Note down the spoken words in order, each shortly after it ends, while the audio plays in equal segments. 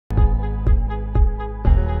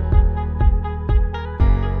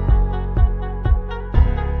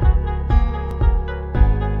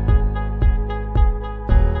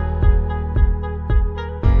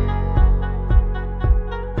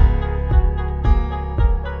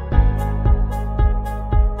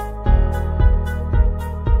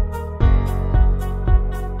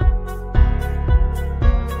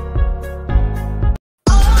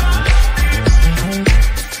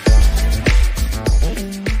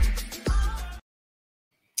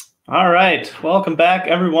All right, welcome back,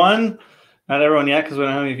 everyone. Not everyone yet, because we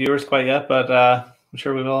don't have any viewers quite yet, but I'm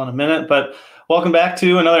sure we will in a minute. But welcome back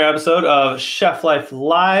to another episode of Chef Life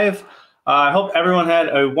Live. I hope everyone had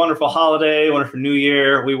a wonderful holiday, wonderful New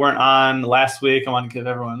Year. We weren't on last week. I want to give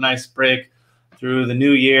everyone a nice break through the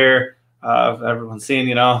new year. Everyone's seeing,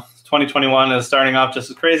 2021 is starting off just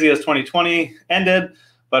as crazy as 2020 ended,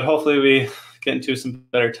 but hopefully we get into some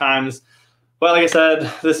better times. Well, like I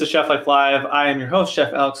said, this is Chef Life Live. I am your host,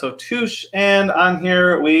 Chef Ottusch, and on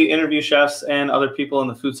here we interview chefs and other people in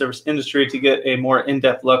the food service industry to get a more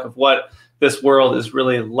in-depth look of what this world is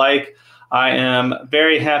really like. I am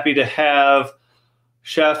very happy to have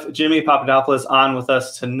Chef Jimmy Papadopoulos on with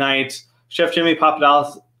us tonight. Chef Jimmy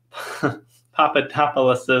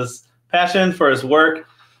Papadopoulos' passion for his work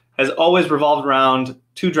has always revolved around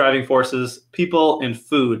two driving forces: people and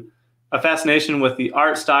food. A fascination with the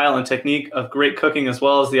art, style, and technique of great cooking, as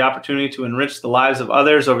well as the opportunity to enrich the lives of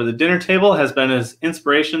others over the dinner table, has been his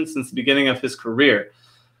inspiration since the beginning of his career.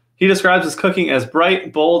 He describes his cooking as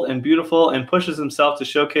bright, bold, and beautiful, and pushes himself to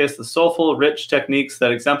showcase the soulful, rich techniques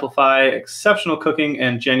that exemplify exceptional cooking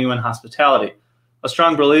and genuine hospitality. A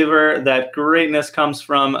strong believer that greatness comes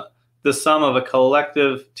from the sum of a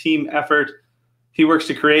collective team effort, he works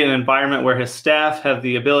to create an environment where his staff have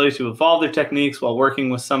the ability to evolve their techniques while working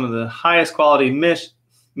with some of the highest quality meat,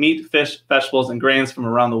 fish, vegetables, and grains from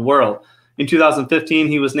around the world. In 2015,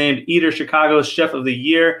 he was named Eater Chicago's Chef of the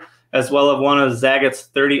Year, as well as one of Zagat's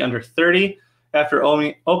 30 Under 30. After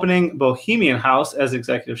opening Bohemian House as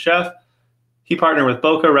executive chef, he partnered with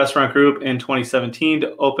Boca Restaurant Group in 2017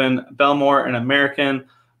 to open Belmore, an American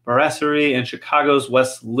brasserie in Chicago's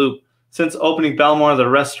West Loop. Since opening Belmore, the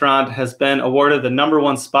restaurant has been awarded the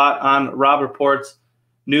 #1 spot on Robb Report's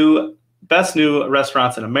Best New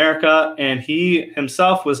Restaurants in America, and he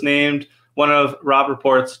himself was named one of Robb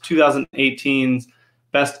Report's 2018's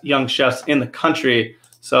Best Young Chefs in the country.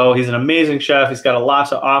 So he's an amazing chef. He's got a lot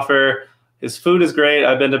to offer. His food is great.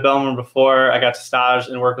 I've been to Belmore before. I got to stage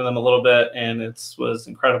and work with him a little bit, and it was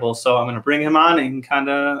incredible. So I'm going to bring him on,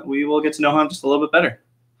 and we will get to know him just a little bit better.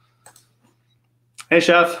 Hey,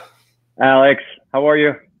 Chef. Alex, how are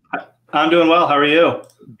you? I'm doing well. How are you?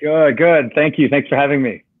 Good, good. Thank you. Thanks for having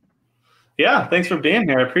me. Yeah, thanks for being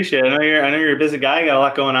here. I appreciate it. I know you're a busy guy. You got a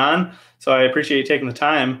lot going on, so I appreciate you taking the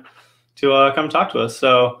time to come talk to us.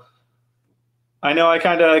 So I know I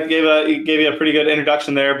kind of gave you a pretty good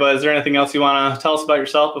introduction there, but is there anything else you want to tell us about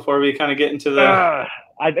yourself before we kind of get into the?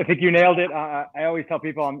 I think you nailed it. I always tell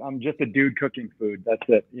people I'm just a dude cooking food. That's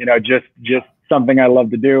it. Just something I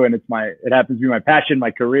love to do, and it happens to be my passion,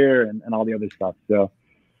 my career, and all the other stuff. So,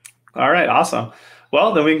 all right, awesome.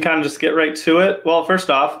 Well, then we can kind of just get right to it. Well, first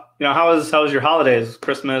off, how was your holidays,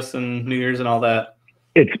 Christmas and New Year's and all that?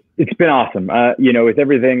 It's been awesome. With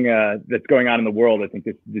everything that's going on in the world, I think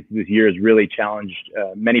this year has really challenged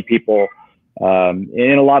many people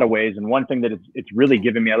in a lot of ways. And one thing that it's really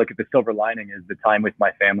given me, I look at the silver lining, is the time with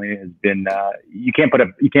my family has been. You can't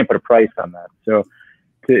put a price on that. So,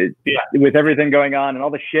 with everything going on and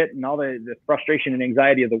all the shit and all the frustration and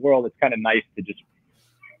anxiety of the world, it's kind of nice to just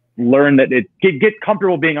learn that get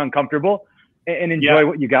comfortable being uncomfortable and enjoy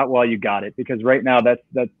what you got while you got it. Because right now that's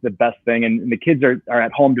the best thing. And the kids are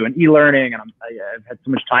at home doing e-learning, and I've had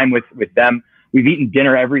so much time with them. We've eaten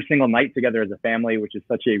dinner every single night together as a family, which is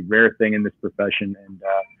such a rare thing in this profession. And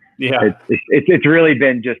it's really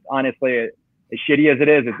been, just honestly, as shitty as it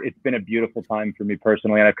is, it's been a beautiful time for me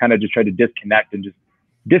personally. And I've kind of just tried to disconnect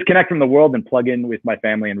from the world and plug in with my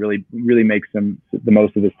family and really make the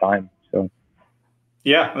most of this time. So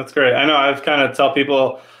yeah, that's great. I know I've kind of tell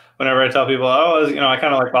people, whenever I tell people, I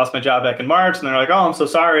kind of lost my job back in March, and they're like, oh, I'm so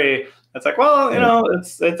sorry. It's like, well,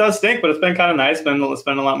 it does stink, but it's been kind of nice. Spend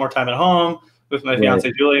a lot more time at home with my fiance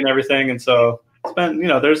Julie and everything. And so it's been,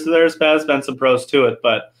 there's been some pros to it,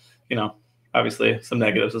 but obviously some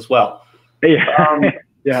negatives as well. Yeah.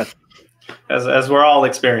 Yes. As we're all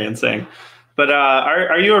experiencing. But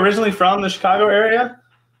are you originally from the Chicago area?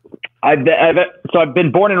 So I've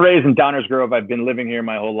been born and raised in Downers Grove. I've been living here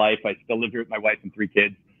my whole life. I still live here with my wife and 3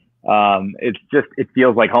 kids. It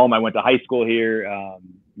feels like home. I went to high school here.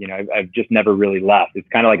 I've just never really left. It's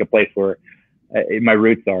kind of like a place where my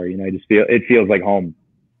roots are. It feels like home.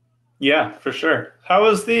 Yeah, for sure. How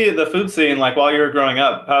was the food scene like while you were growing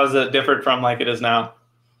up? How is it different from like it is now?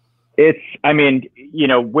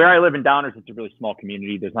 Where I live in Downers, it's a really small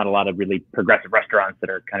community. There's not a lot of really progressive restaurants that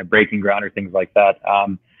are kind of breaking ground or things like that.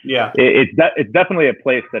 It's definitely a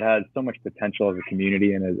place that has so much potential as a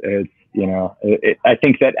community, and I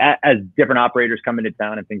think that as different operators come into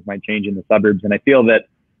town and things might change in the suburbs, and I feel that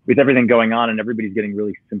with everything going on and everybody's getting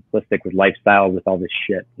really simplistic with lifestyle with all this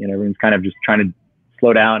shit, everyone's kind of just trying to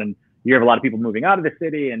slow down and you have a lot of people moving out of the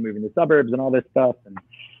city and moving to suburbs and all this stuff. And,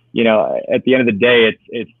 you know, at the end of the day,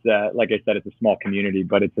 it's like I said, it's a small community,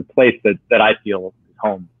 but it's a place that I feel is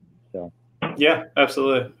home. So. Yeah,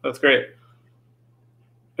 absolutely. That's great.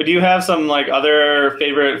 But do you have some like other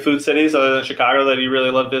favorite food cities other than Chicago that you really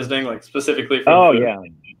love visiting, like specifically for food? Yeah.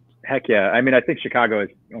 Heck yeah. I mean, I think Chicago is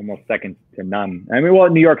almost second to none. I mean, well,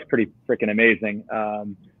 New York's pretty freaking amazing.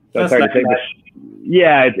 So it's hard to say, but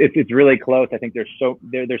yeah, it's really close. I think they're so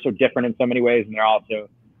different in so many ways, and they're also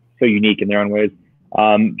so unique in their own ways.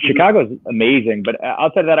 Chicago's amazing, but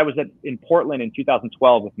outside of that, I was in Portland in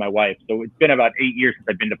 2012 with my wife. So it's been about 8 years since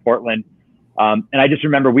I've been to Portland. And I just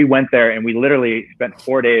remember we went there and we literally spent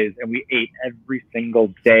 4 days and we ate every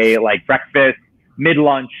single day, like breakfast,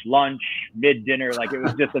 mid-lunch, lunch, mid-dinner. Like it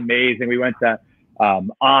was just amazing. We went to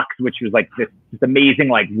Ottusch, which was like this amazing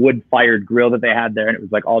like wood-fired grill that they had there. And it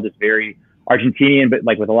was like all just very Argentinian, but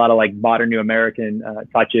like with a lot of like modern new American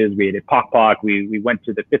touches. We ate at Pok Pok. We went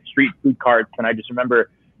to the Fifth Street food carts. And I just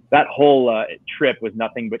remember that whole trip was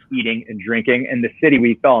nothing but eating and drinking. And the city,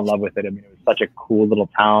 we fell in love with it. I mean, it was such a cool little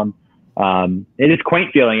town. It is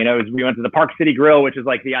quaint feeling, you know. We went to the Park City Grill, which is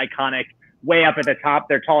like the iconic way up at the top,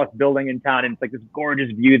 their tallest building in town, and it's like this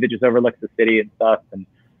gorgeous view that just overlooks the city and stuff. And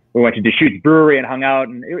we went to Deschutes Brewery and hung out,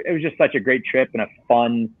 and it was just such a great trip and a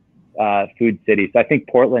fun food city. So I think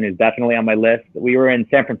Portland is definitely on my list. We were in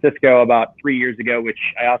San Francisco about 3 years ago, which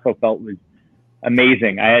I also felt was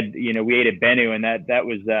amazing. We ate at Benu, and that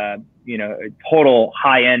was a total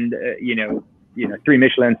high end 3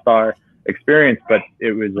 Michelin star experience, but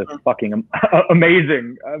it was a fucking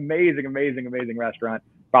amazing restaurant.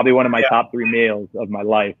 Probably one of my top 3 meals of my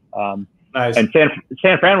life. Nice. And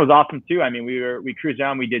San Fran was awesome too. I mean, we cruised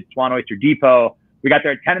around. We did Swan Oyster Depot. We got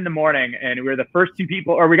there at 10 in the morning, and we were the first 2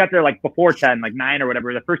 people, or we got there like before 10, like 9 or whatever.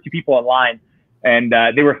 We were the first 2 people in line, and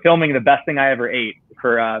they were filming the best thing I ever ate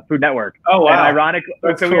for Food Network. Oh wow! And ironically,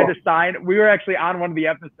 That's so cool. we had to sign. We were actually on one of the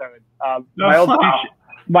episodes.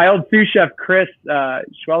 My old sous chef Chris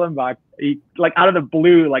Schwellenbach, he, like out of the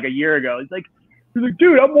blue, like a year ago, he's like,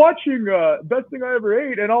 dude, I'm watching Best Thing I Ever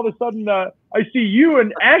Ate, and all of a sudden I see you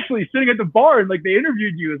and Ashley sitting at the bar, and like they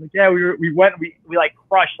interviewed you. I was like, yeah, we like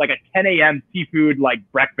crushed like a 10 a.m. seafood like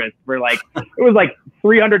breakfast for like it was like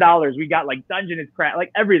 $300. We got like Dungeness crab,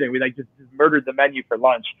 like everything. We like just murdered the menu for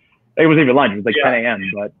lunch. It wasn't even lunch. It was like 10 a.m.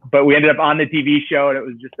 But we ended up on the TV show, and it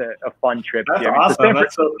was just a fun trip. That's awesome.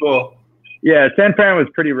 That's so cool. Yeah, San Fran was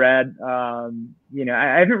pretty rad. I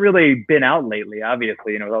haven't really been out lately,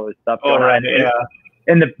 obviously, with all this stuff going on. Yeah.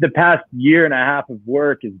 And the past year and a half of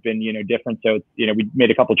work has been, different. So, we made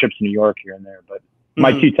a couple of trips to New York here and there. But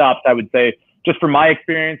my 2 tops, I would say, just from my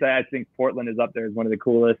experience, I think Portland is up there as one of the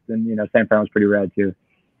coolest. And, San Fran was pretty rad too.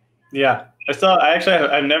 Yeah.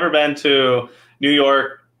 I've never been to New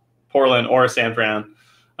York, Portland, or San Fran.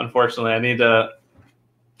 Unfortunately, I need to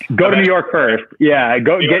go to New York first. Yeah, you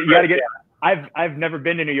got to get. I've never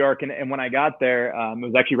been to New York, and when I got there, it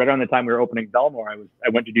was actually right around the time we were opening Belmore. I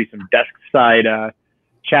went to do some desk side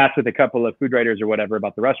chats with a couple of food writers or whatever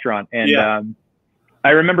about the restaurant, and I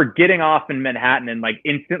remember getting off in Manhattan and like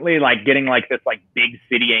instantly like getting like this like big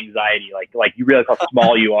city anxiety, like you realize how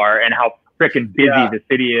small you are and how freaking busy the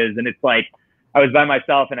city is, and it's like I was by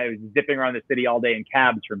myself and I was zipping around the city all day in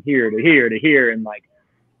cabs from here to here to here, and like.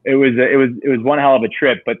 It was one hell of a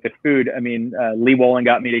trip, but the food, I mean, Lee Wolin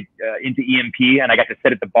got me into EMP, and I got to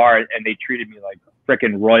sit at the bar, and they treated me like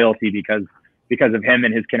frickin' royalty because of him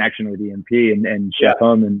and his connection with EMP and Chef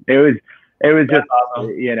Home. And it was just, awesome.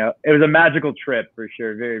 It was a magical trip for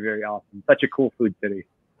sure. Very, very awesome. Such a cool food city.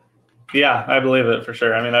 Yeah, I believe it for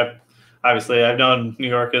sure. I mean, I've known New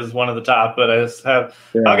York as one of the top, but I just have,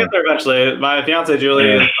 I'll get there eventually. My fiance Julie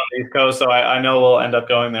is on the East Coast, so I know we'll end up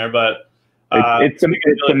going there, but it's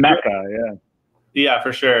a mecca, yeah,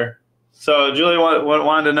 for sure. So Julie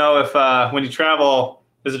wanted to know if when you travel,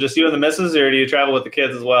 is it just you and the missus, or do you travel with the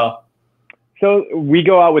kids as well? So we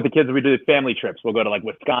go out with the kids. We do family trips. We'll go to like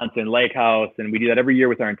Wisconsin, Lake House, and we do that every year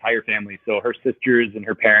with our entire family. So her sisters and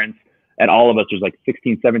her parents and all of us, there's like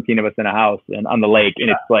 16, 17 of us in a house and on the lake. And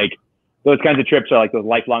it's like those kinds of trips are like those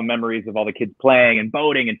lifelong memories of all the kids playing and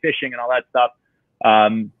boating and fishing and all that stuff.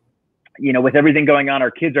 With everything going on,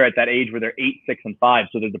 our kids are at that age where they're 8, 6, and 5.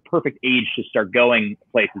 So they're the perfect age to start going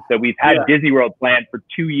places. So we've had Disney World planned for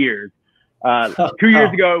 2 years. 2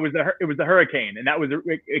 years ago, it was the hurricane, and that was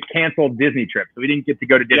a canceled Disney trip. So we didn't get to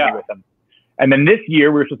go to Disney with them. And then this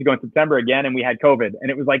year, we were supposed to go in September again, and we had COVID.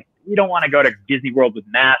 And it was like, we don't want to go to Disney World with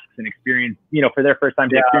masks and experience, for their first time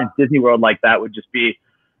to experience Disney World like that would just be,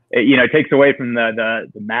 it takes away from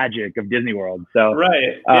the magic of Disney World. So right,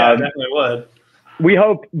 it definitely would. We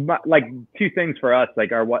hope, like, two things for us,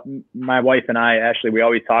 like my wife and I, Ashley, we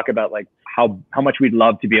always talk about like how much we'd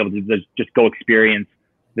love to be able to just go experience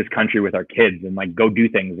this country with our kids and like go do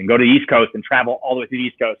things and go to the East Coast and travel all the way to the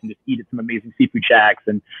East Coast and just eat at some amazing seafood shacks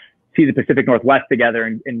and see the Pacific Northwest together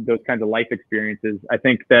and those kinds of life experiences. I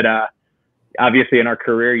think that obviously in our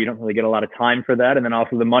career, you don't really get a lot of time for that. And then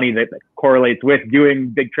also the money that correlates with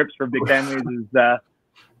doing big trips for big families is a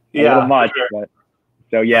little much. Sure. But,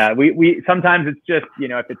 so yeah, we sometimes it's just, you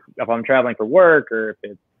know, if I'm traveling for work or if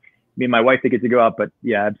it's me and my wife that get to go out, but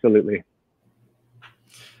yeah, absolutely.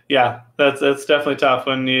 Yeah, that's definitely tough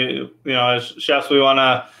when you know, as chefs, we want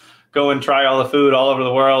to go and try all the food all over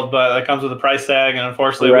the world, but that comes with a price tag, and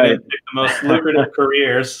unfortunately, we didn't pick the most lucrative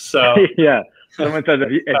careers. So yeah, someone says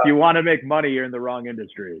if you want to make money, you're in the wrong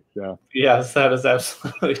industry. So yes, that is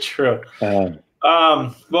absolutely true.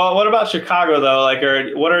 Well, what about Chicago though? Like,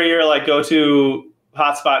 what are your like go-to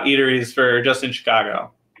hotspot eateries for just in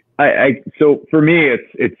Chicago? So for me,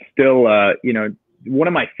 it's still you know, one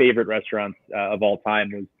of my favorite restaurants of all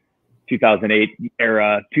time was 2008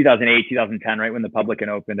 era, 2008, 2010, right when the Publican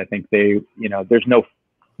opened. I think they, you know, there's no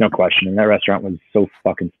question. And that restaurant was so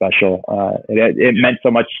fucking special. It meant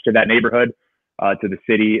so much to that neighborhood, to the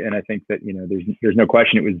city. And I think that, you know, there's no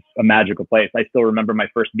question it was a magical place. I still remember my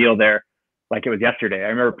first meal there like it was yesterday. I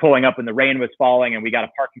remember pulling up when the rain was falling and we got a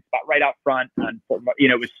parking spot right out front. You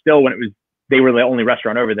know, it was still when they were the only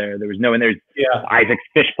restaurant over there. There was and there's Isaac's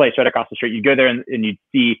Fish Place right across the street. You go there and you'd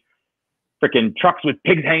see freaking trucks with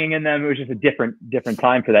pigs hanging in them. It was just a different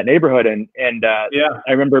time for that neighborhood. And I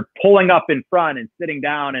remember pulling up in front and sitting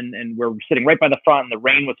down and we're sitting right by the front and the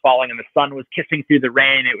rain was falling and the sun was kissing through the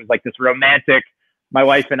rain. It was like this romantic, my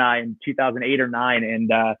wife and I in 2008 or 9.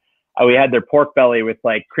 And we had their pork belly with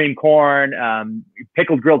like cream corn,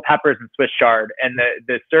 pickled grilled peppers and Swiss chard. And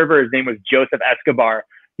the server's name was Joseph Escobar.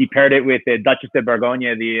 He paired it with the Duchess de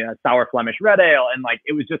Bourgogne, the sour Flemish red ale. And like,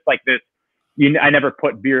 it was just like this, I never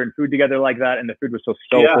put beer and food together like that. And the food was so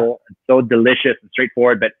soulful and so delicious and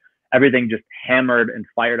straightforward, but everything just hammered and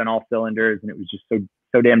fired on all cylinders. And it was just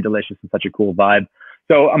so damn delicious and such a cool vibe.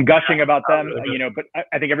 So I'm gushing about them, you know, but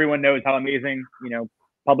I think everyone knows how amazing, you know,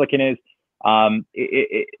 Publican is.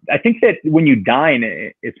 I think that when you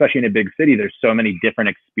dine, especially in a big city, there's so many different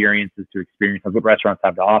experiences to experience of what restaurants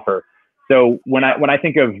have to offer. So when I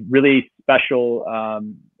think of really special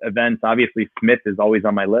events, obviously Smith is always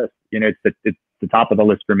on my list. You know, it's the top of the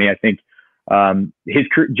list for me. I think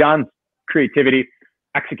John's creativity,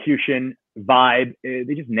 execution, vibe,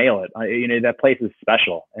 they just nail it. You know, that place is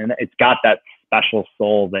special, and it's got that special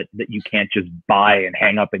soul that you can't just buy and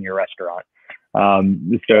hang up in your restaurant.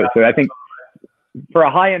 So I think for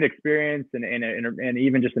a high-end experience and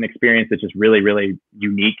even just an experience that's just really, really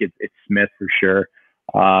unique, it's Smith for sure.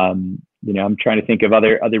 You know, I'm trying to think of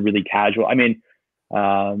other really casual. I mean,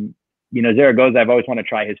 you know, Zaragoza, I've always wanted to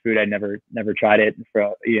try his food. I never tried it.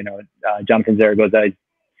 For, you know, Jonathan Zaragoza,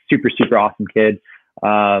 super awesome kid.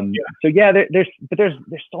 So yeah, there's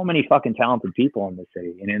so many fucking talented people in the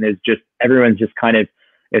city, and there's just everyone's just kind of,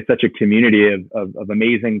 it's such a community of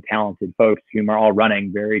amazing, talented folks who are all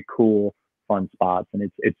running very cool, fun spots,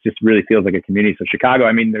 and it just really feels like a community. So Chicago,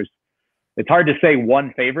 I mean, it's hard to say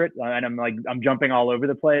one favorite, and I'm jumping all over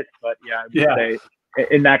the place, but yeah, I would say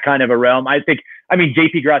in that kind of a realm, I mean,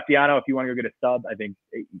 JP Graziano, if you want to go get a sub, I think,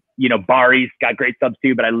 you know, Bari's got great subs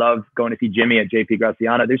too, but I love going to see Jimmy at JP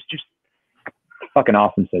Graziano. There's just fucking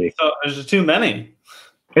awesome city. So there's just too many.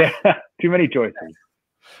 Yeah, too many choices.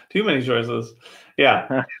 Too many choices.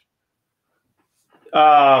 Yeah.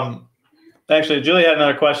 Actually, Julie had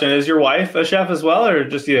another question. Is your wife a chef as well, or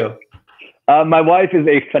just you? My wife is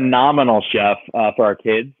a phenomenal chef for our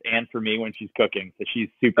kids and for me when she's cooking. So she's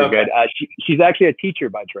super good. She's actually a teacher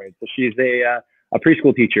by trade. So she's a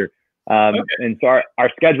preschool teacher. And so our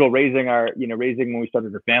schedule raising when we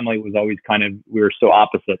started her family was always kind of, we were so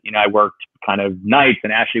opposite. You know, I worked kind of nights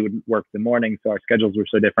and Ashley would work the morning. So our schedules were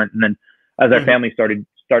so different. And then as our family started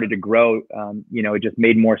to grow, you know, it just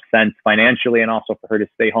made more sense financially and also for her to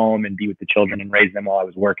stay home and be with the children and raise them while I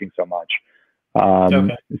was working so much.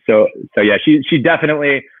 So yeah, she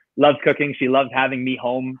definitely loves cooking. She loves having me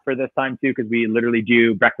home for this time too, because we literally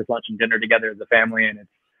do breakfast, lunch, and dinner together as a family, and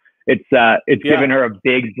it's given her a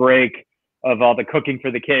big break of all the cooking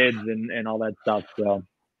for the kids and all that stuff. So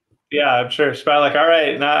yeah, I'm sure she's probably like, all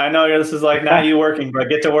right, now I know this is like not you working, but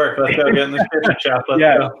get to work. Let's go get in the kitchen, chef. Let's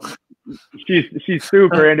go. She's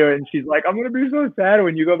super into it, and she's like, I'm gonna be so sad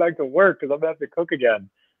when you go back to work because I'm gonna have to cook again.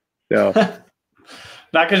 So.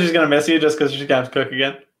 Not because she's gonna miss you, just because she's gonna have to cook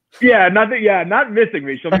again. Yeah, not missing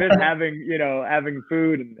me. She'll miss having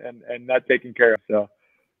food and not taken care of. So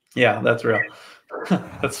yeah, that's real.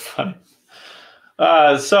 That's funny.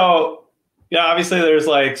 So yeah, obviously there's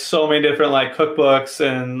like so many different like cookbooks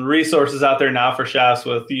and resources out there now for chefs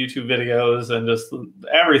with YouTube videos and just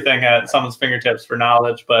everything at someone's fingertips for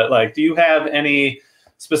knowledge. But like, do you have any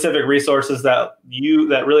specific resources that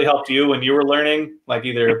really helped you when you were learning, like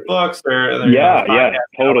either books or Yeah,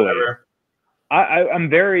 totally. whatever? I'm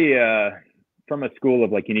very from a school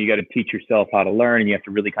of like, you got to teach yourself how to learn, and you have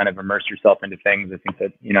to really kind of immerse yourself into things. I think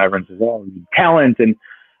that, everyone says, oh, you need talent. And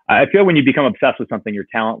I feel when you become obsessed with something, your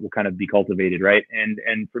talent will kind of be cultivated, right?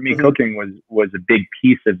 And for me, cooking was a big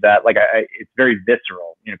piece of that. Like, it's very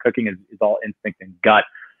visceral. Cooking is all instinct and gut.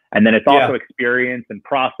 And then it's also experience and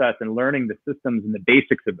process and learning the systems and the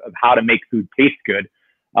basics of how to make food taste good.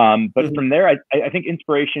 But from there, I think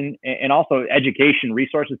inspiration and also education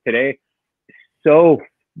resources today,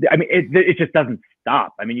 it just doesn't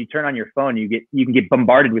stop. I mean, you turn on your phone, you can get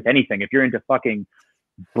bombarded with anything. If you're into fucking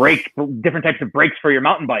different types of brakes for your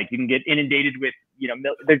mountain bike, you can get inundated with,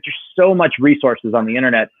 there's just so much resources on the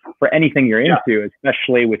internet for anything you're into,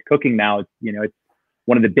 especially with cooking now. It's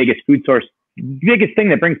one of the biggest biggest thing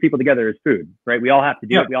that brings people together is food, right? We all have to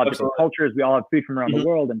do it. We all have different cultures. We all have food from around the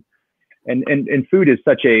world. And food is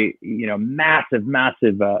such a, massive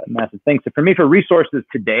thing. So for me, for resources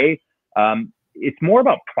today, it's more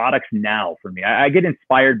about products now for me. I get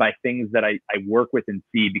inspired by things that I work with and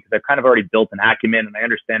see, because I've kind of already built an acumen and I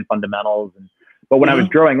understand fundamentals. But when I was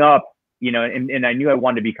growing up, and I knew I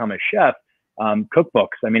wanted to become a chef,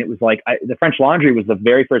 cookbooks. I mean, it was like the French Laundry was the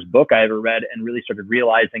very first book I ever read, and really started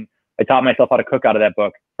realizing I taught myself how to cook out of that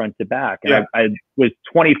book front to back. And I was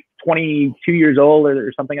 22 years old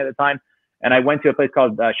or something at the time. And I went to a place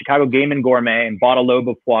called Chicago Game and Gourmet and bought a lobe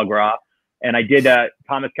of foie gras. And I did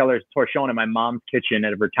Thomas Keller's torchon in my mom's kitchen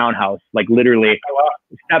at her townhouse, like literally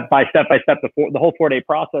step by step, the whole 4-day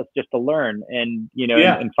process, just to learn and,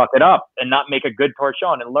 and fuck it up and not make a good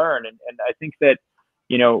torchon and learn. And I think that,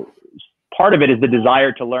 part of it is the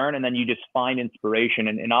desire to learn, and then you just find inspiration.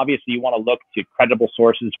 And obviously you want to look to credible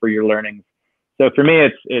sources for your learnings. So for me,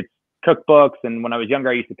 it's cookbooks. And when I was younger,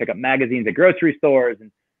 I used to pick up magazines at grocery stores,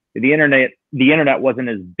 and the internet wasn't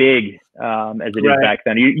as big as it is back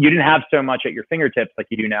then. You didn't have so much at your fingertips like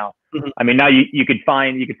you do now. I mean, now you could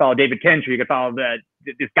follow David Kinch, or you could follow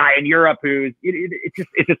this guy in Europe who's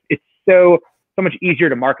it's so much easier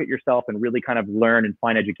to market yourself and really kind of learn and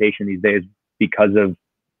find education these days because of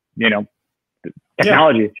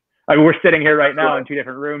technology. I mean, we're sitting here right now in two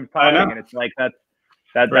different rooms talking, and it's like that's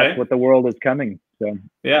what the world is coming. So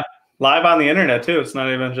live on the internet too. It's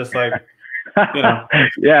not even just like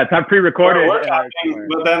it's not pre-recorded.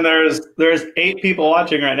 But then there's 8 people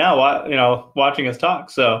watching right now, watching us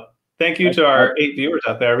talk. So thank you to our 8 viewers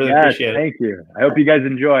out there. I really appreciate it. Thank you. I hope you guys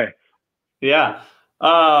enjoy. Yeah.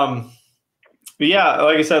 But yeah,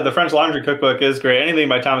 like I said, the French Laundry cookbook is great. Anything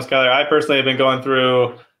by Thomas Keller. I personally have been going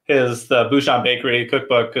through the Bouchon Bakery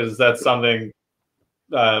cookbook, because that's something,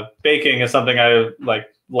 baking is something I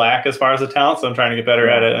lack as far as the talent. So I'm trying to get better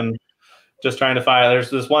at it, and just trying to find, there's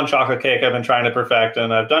this one chocolate cake I've been trying to perfect,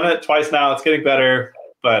 and I've done it twice now. It's getting better,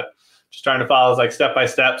 but just trying to follow step by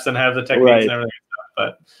steps and have the techniques and everything.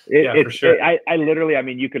 But for sure. I literally, I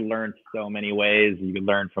mean, you could learn so many ways. You could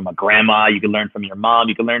learn from a grandma, you could learn from your mom,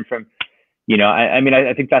 you could learn from,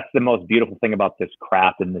 I think that's the most beautiful thing about this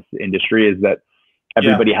craft and this industry, is that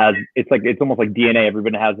everybody has, it's almost like DNA.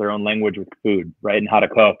 Everybody has their own language with food, right? And how to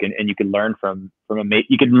cook. And you can learn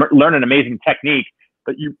you could learn an amazing technique,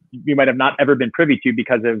 but you might have not ever been privy to,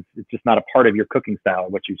 because it's just not a part of your cooking style,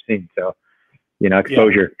 what you've seen. So,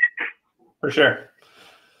 exposure. Yeah, for sure.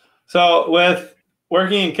 So with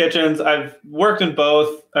working in kitchens, I've worked in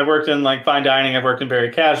both. I've worked in fine dining. I've worked in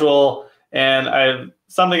very casual. And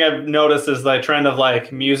something I've noticed is the trend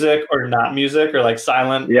of music or not music, or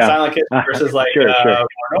silent kitchen versus more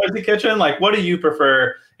noisy kitchen. What do you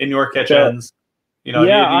prefer in your kitchens? Do you need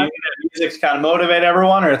that music to kind of motivate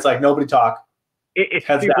everyone, or it's nobody talk? It's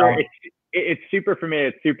super for me.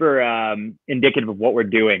 It's super indicative of what we're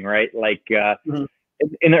doing, right?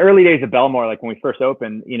 In the early days of Belmore, when we first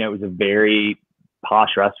opened, it was a very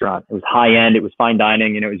posh restaurant. It was high end. It was fine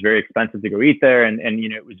dining. It was very expensive to go eat there, and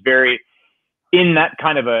it was very in that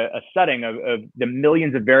kind of a setting of the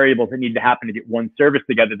millions of variables that need to happen to get one service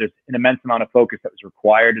together. There's an immense amount of focus that was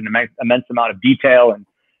required, an immense amount of detail,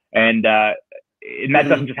 and that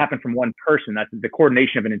doesn't just happen from one person. That's the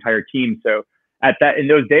coordination of an entire team. So in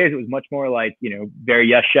those days, it was much more very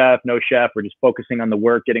yes chef, no chef. We're just focusing on the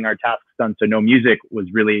work, getting our tasks done. So no music was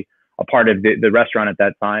really a part of the restaurant at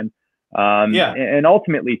that time. And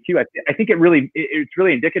ultimately too, I think it's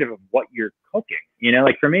really indicative of what you're cooking.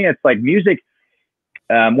 For me, it's music.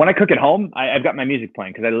 When I cook at home, I've got my music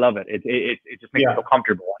playing because I love it. It just makes me feel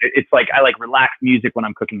comfortable. It's like I like relaxed music when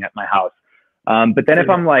I'm cooking at my house. But then if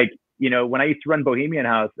I'm like, you know, when I used to run Bohemian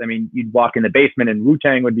House, I mean, you'd walk in the basement and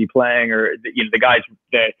Wu-Tang would be playing, or you know, the guys,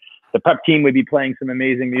 the prep team would be playing some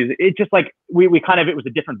amazing music. It just like we kind of, it was a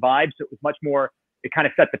different vibe, so it was much more. It kind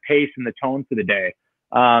of set the pace and the tone for the day.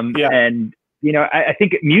 And you know, I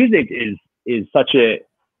think music is such a,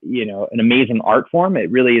 you know, an amazing art form. It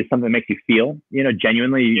really is something that makes you feel, you know,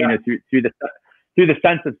 genuinely, you know, through the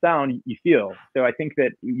sense of sound, you feel. So I think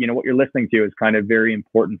that, you know, what you're listening to is kind of very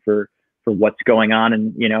important for what's going on.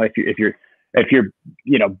 And, you know, if you're,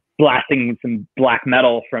 you know, blasting some black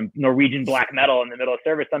metal from Norwegian black metal in the middle of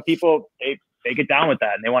service, some people, they get down with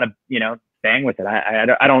that and they want to, you know, bang with it.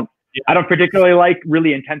 I don't particularly like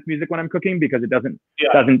really intense music when I'm cooking because it doesn't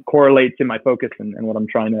correlate to my focus and what I'm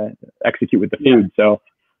trying to execute with the food. So,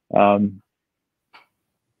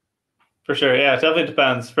 for sure. Yeah, it definitely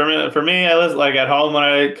depends. For me, I listen like at home when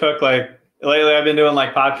I cook, like lately I've been doing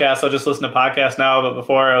like podcasts. I'll just listen to podcasts now, but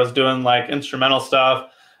before I was doing like instrumental stuff.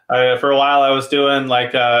 For a while I was doing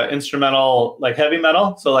like instrumental, like heavy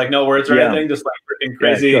metal. So like no words or anything, just like freaking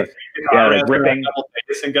crazy like ripping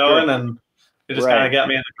and going. And it just kind of got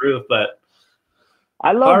me in the groove. But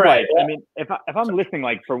I love like, I mean, if I'm listening,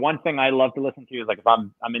 like for one thing I love to listen to is like if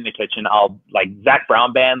I'm in the kitchen, I'll like Zach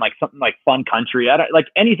Brown band, like something like fun country. I don't like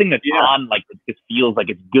anything that's on, like it just feels like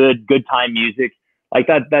it's good time music. Like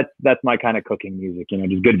that's my kind of cooking music, you know,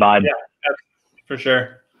 just good vibes. Yeah, for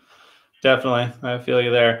sure. Definitely. I feel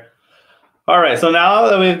you there. All right. So now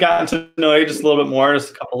that we've gotten to know you just a little bit more,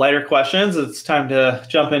 just a couple lighter questions, it's time to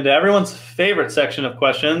jump into everyone's favorite section of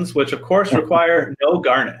questions, which of course require no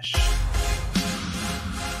garnish.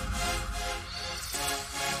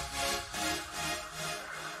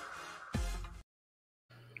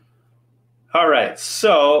 All right.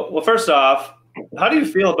 So, well, first off, how do you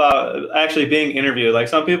feel about actually being interviewed? Like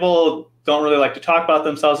some people don't really like to talk about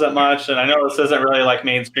themselves that much. And I know this isn't really like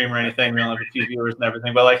mainstream or anything. We only have a few viewers and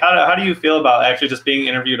everything, but like, how do you feel about actually just being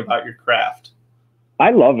interviewed about your craft?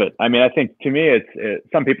 I love it. I mean, I think to me,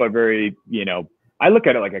 some people are very, you know, I look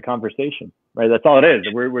at it like a conversation, right? That's all it is.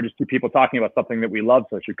 We're just two people talking about something that we love.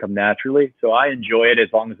 So it should come naturally. So I enjoy it as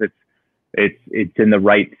long as it's in the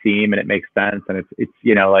right theme and it makes sense. And it's,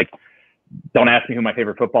 you know, like, don't ask me who my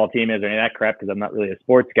favorite football team is or any of that crap because I'm not really a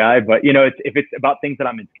sports guy. But, you know, if it's about things that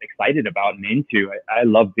I'm excited about and into, I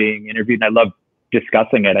love being interviewed and I love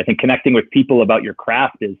discussing it. I think connecting with people about your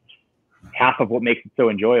craft is half of what makes it so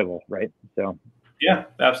enjoyable, right? So, yeah,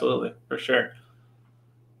 absolutely, for sure.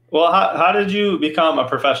 Well, how did you become a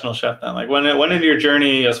professional chef then? Like when did your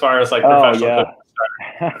journey as far as like professional cooking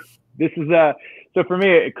start? This is so for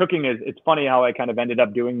me, cooking it's funny how I kind of ended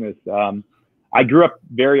up doing this. I grew up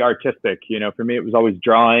very artistic, you know, for me, it was always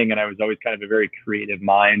drawing and I was always kind of a very creative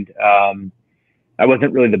mind. I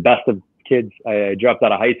wasn't really the best of kids. I dropped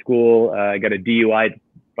out of high school. I got a DUI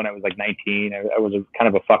when I was like 19. I was kind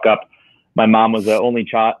of a fuck up. My mom was an only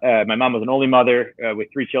child. My mom was an only mother with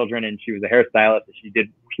 3 children and she was a hairstylist.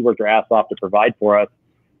 She worked her ass off to provide for us.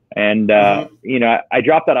 And, you know, I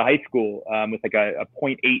dropped out of high school with like a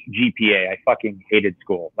 0.8 GPA. I fucking hated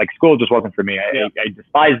school. Like school just wasn't for me. I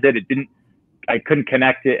despised it. I couldn't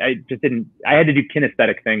connect it. I had to do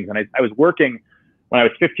kinesthetic things. And I was working when I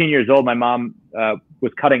was 15 years old. My mom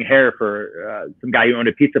was cutting hair for some guy who owned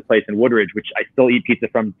a pizza place in Woodridge, which I still eat pizza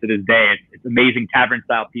from to this day. It's amazing tavern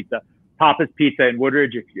style pizza. Papa's Pizza in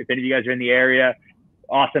Woodridge. If any of you guys are in the area,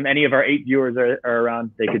 awesome. Any of our 8 viewers are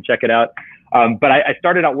around, they could check it out. But I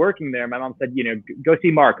started out working there. My mom said, you know, go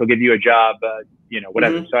see Mark. He'll give you a job, you know,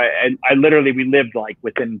 whatever. So I literally, we lived like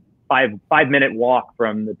within 5-minute walk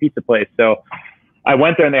from the pizza place. So I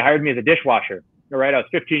went there and they hired me as a dishwasher. All right. I was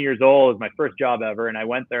 15 years old. It was my first job ever. And I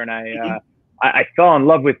went there and I fell in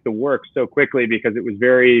love with the work so quickly because it was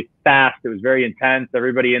very fast. It was very intense.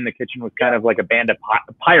 Everybody in the kitchen was kind of like a band of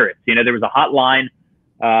pirates. You know, there was a hotline,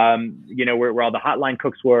 you know, where all the hotline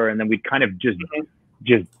cooks were. And then we'd kind of just,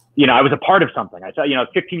 you know, I was a part of something. I thought, you know, I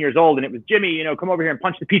was 15 years old and it was Jimmy, you know, come over here and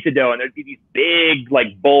punch the pizza dough. And there'd be these big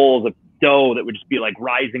like bowls of dough that would just be like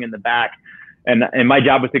rising in the back. And my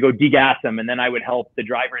job was to go degas them. And then I would help the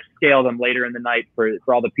drivers scale them later in the night for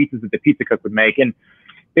all the pizzas that the pizza cook would make. And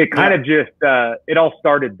it kind of just, it all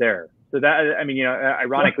started there. So that, I mean, you know,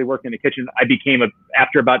 ironically working in the kitchen, I became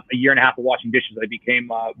after about a year and a half of washing dishes, I became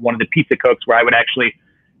one of the pizza cooks where I would actually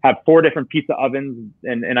have 4 different pizza ovens.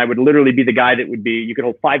 And I would literally be the guy that would be, you could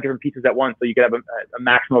hold 5 different pizzas at once. So you could have a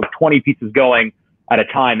maximum of 20 pizzas going at a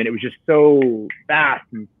time. And it was just so fast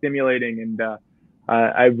and stimulating. And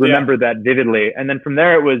I remember that vividly. And then from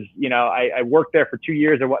there it was, you know, I worked there for 2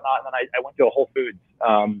 years or whatnot. And then I went to a Whole Foods.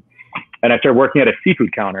 And I started working at a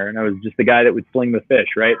seafood counter, and I was just the guy that would sling the fish,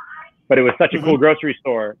 right? But it was such a cool grocery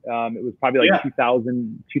store. It was probably like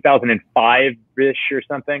 2005-ish or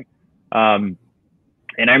something. And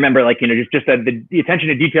I remember, like, you know, just the attention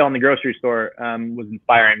to detail in the grocery store was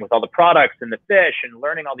inspiring, with all the products and the fish and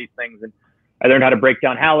learning all these things. And I learned how to break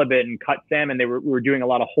down halibut and cut salmon. We were doing a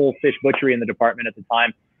lot of whole fish butchery in the department at the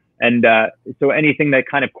time. And so anything that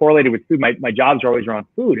kind of correlated with food, my jobs were always around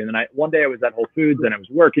food. And then one day I was at Whole Foods and I was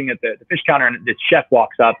working at the fish counter, and this chef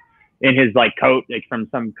walks up in his like coat, like from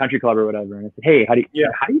some country club or whatever. And I said, "Hey, how do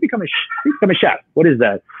you become a chef? What is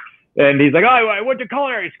that?" And he's like, "Oh, I went to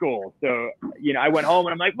culinary school." So, you know, I went home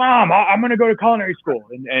and I'm like, "Mom, I'm going to go to culinary school."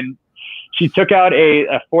 And she took out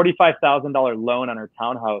a $45,000 loan on her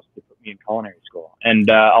townhouse to put me in culinary school. And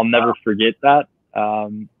I'll never forget that.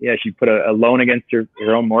 Yeah, she put a loan against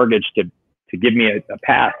her own mortgage to give me a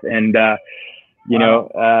path. And, you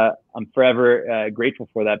know, I'm forever grateful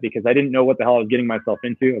for that, because I didn't know what the hell I was getting myself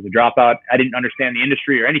into. I was a dropout. I didn't understand the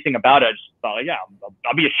industry or anything about it. I just thought, like, yeah,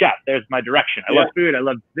 I'll be a chef. There's my direction. I love food. I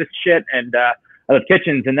love this shit. And I love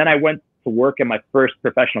kitchens. And then I went to work in my first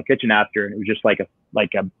professional kitchen after, and it was just like a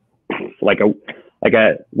welcome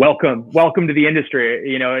to the industry.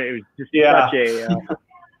 You know, it was just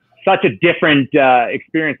such a different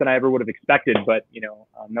experience than I ever would have expected. But, you know,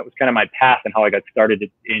 that was kind of my path and how I got started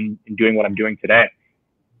in doing what I'm doing today.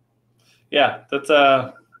 Yeah, that's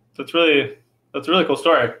a really cool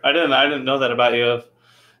story. I didn't know that about you, of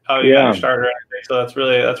how you got your start or anything. So that's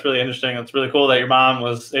really interesting. It's really cool that your mom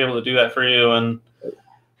was able to do that for you and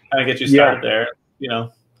kind of get you started there. You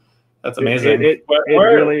know, that's amazing. Where'd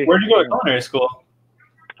you go to culinary school?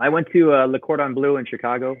 I went to Le Cordon Bleu in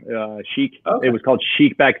Chicago, Chic. Okay. It was called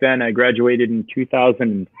Chic back then. I graduated in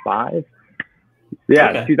 2005. Yeah,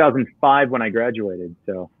 okay. 2005 when I graduated.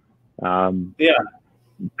 So,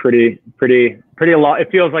 pretty a lot.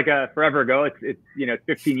 It feels like a forever ago. It's you know,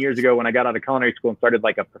 15 years ago when I got out of culinary school and started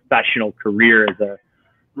like a professional career as a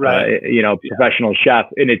professional chef.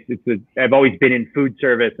 And I've always been in food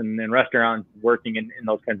service and in restaurants, working in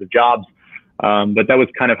those kinds of jobs. But that was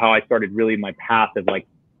kind of how I started really my path of like,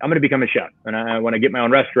 I'm going to become a chef, and I want to get my own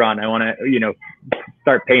restaurant. I want to, you know,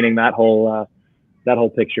 start painting that whole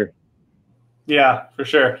picture. Yeah, for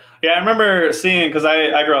sure. Yeah, I remember seeing, because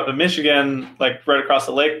I grew up in Michigan, like right across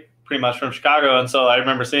the lake, pretty much from Chicago, and so I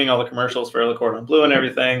remember seeing all the commercials for Le Cordon Bleu and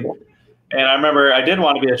everything. And I remember I did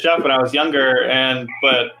want to be a chef when I was younger,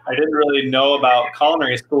 but I didn't really know about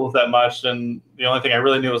culinary schools that much, and the only thing I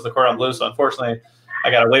really knew was Le Cordon Bleu. So unfortunately, I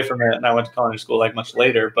got away from it, and I went to culinary school like much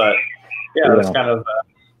later. But yeah, it was kind of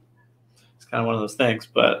one of those things.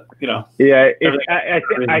 But you know,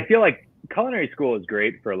 I feel like culinary school is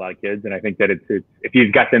great for a lot of kids, and I think that it's if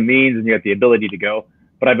you've got the means and you have the ability to go.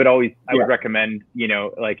 But I would recommend, you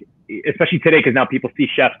know, like, especially today, because now people see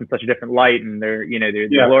chefs in such a different light, and they're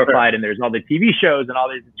glorified, and there's all the TV shows and all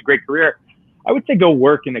this. It's a great career. I would say go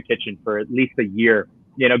work in the kitchen for at least a year.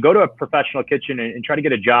 You know, go to a professional kitchen and try to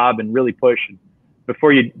get a job and really push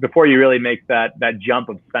before you really make that jump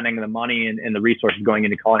of spending the money and the resources going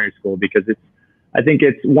into culinary school, because I think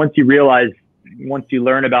once you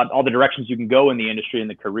learn about all the directions you can go in the industry and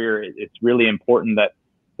the career, it's really important that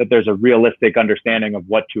there's a realistic understanding of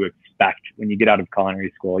what to expect when you get out of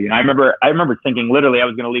culinary school. You know, I remember thinking literally I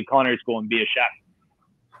was going to leave culinary school and be a chef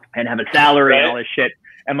and have a salary and all this shit.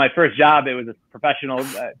 And my first job, it was a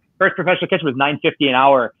first professional kitchen was $9.50 an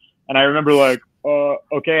hour. And I remember like,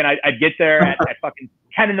 okay. And I'd get there at fucking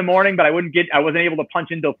 10 in the morning, but I wasn't able to punch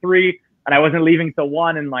in till 3, and I wasn't leaving till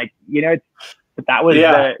 1. And like, you know, that was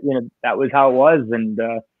how it was. And,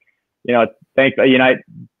 you know,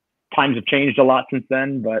 times have changed a lot since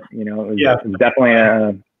then, but you know, it was definitely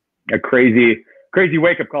a crazy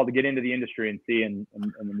wake up call to get into the industry and see and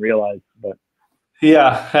realize. But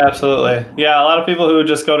yeah, absolutely. Yeah, a lot of people who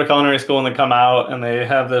just go to culinary school and they come out and they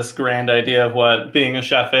have this grand idea of what being a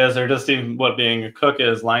chef is, or just even what being a cook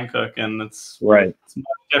is, line cook, and it's much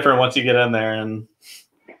different once you get in there, and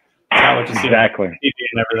it's not what you see on TV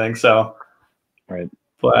and everything. So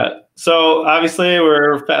But so obviously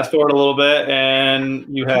we're fast forward a little bit, and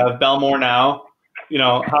you have Belmore now. You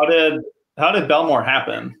know, how did Belmore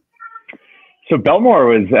happen? So Belmore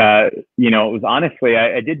was, you know, it was honestly,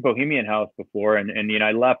 I did Bohemian House before, and you know,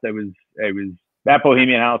 I left. I was at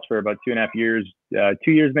Bohemian House for about 2.5 years,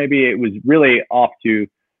 2 years maybe. It was really off to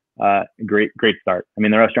a great start. I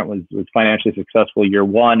mean, the restaurant was financially successful year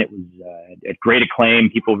one. It was at great acclaim.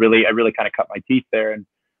 I really kind of cut my teeth there, and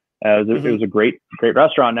it was a great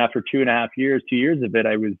restaurant. And after 2.5 years, 2 years of it,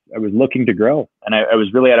 I was looking to grow, and I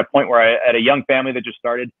was really at a point where I had a young family that just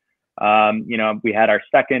started. You know, we had our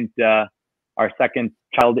second our second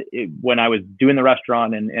child when I was doing the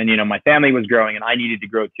restaurant, and you know, my family was growing and I needed to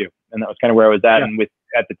grow too. And that was kind of where I was at. And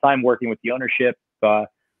at the time working with the ownership,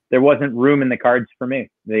 there wasn't room in the cards for me.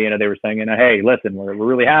 They were saying, you know, hey, listen, we're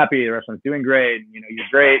really happy. The restaurant's doing great. You know, you're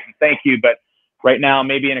great. And thank you. But right now,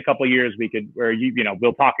 maybe in a couple of years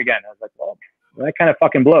we'll talk again. I was like, well, that kind of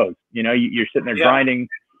fucking blows. You know, you're sitting there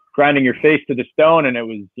grinding your face to the stone, and it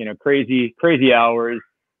was, you know, crazy hours,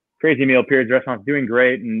 crazy meal periods. The restaurant's doing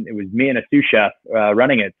great, and it was me and a sous chef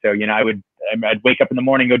running it. So, you know, I'd wake up in the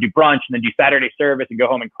morning, go do brunch, and then do Saturday service, and go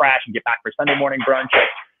home and crash, and get back for Sunday morning brunch.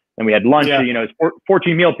 And we had lunch. You know, it's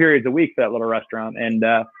 14 meal periods a week for that little restaurant. And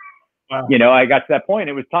you know, I got to that point.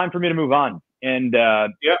 It was time for me to move on. And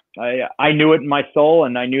I knew it in my soul,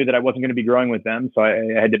 and I knew that I wasn't going to be growing with them. So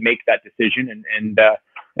I had to make that decision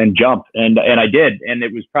and jump. And I did. And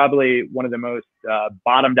it was probably one of the most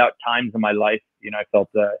bottomed out times of my life. You know, I felt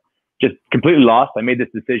just completely lost. I made this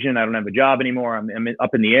decision. I don't have a job anymore. I'm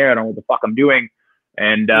up in the air. I don't know what the fuck I'm doing.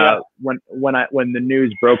 And when the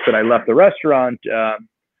news broke that I left the restaurant,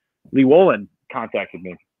 Lee Wolin contacted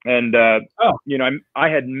me. And, you know, I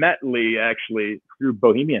had met Lee actually through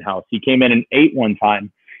Bohemian House. He came in and ate one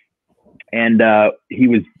time, and he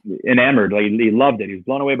was enamored. Like, he loved it. He was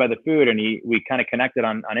blown away by the food. And we kind of connected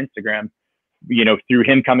on Instagram, you know, through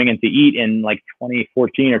him coming in to eat in like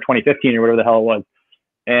 2014 or 2015 or whatever the hell it was.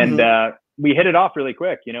 And we hit it off really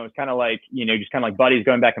quick. You know, it was kind of like, you know, just kind of like buddies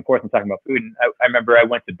going back and forth and talking about food. And I remember I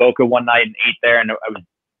went to Boca one night and ate there, and I was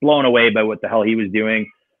blown away by what the hell he was doing.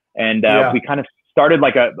 And we kind of started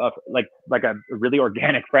like a really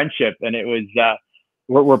organic friendship. And it was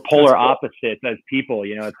we're polar opposites as people.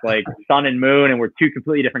 You know, it's like sun and moon, and we're two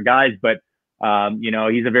completely different guys. But you know,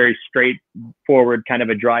 he's a very straightforward, kind of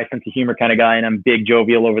a dry sense of humor kind of guy, and I'm big,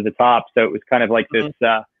 jovial, over the top. So it was kind of like this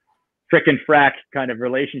frick and frack kind of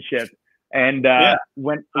relationship. And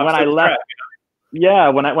when I left,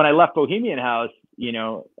 when I left Bohemian House, you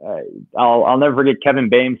know, I'll never forget Kevin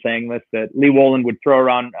Bain saying this, that Lee Wolin would throw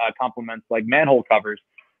around compliments like manhole covers.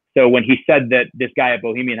 So when he said that this guy at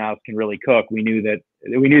Bohemian House can really cook, we knew that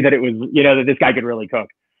it was, you know, that this guy could really cook.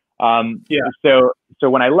 So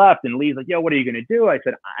when I left and Lee's like, yo, what are you going to do? I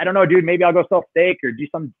said, I don't know, dude, maybe I'll go sell steak or do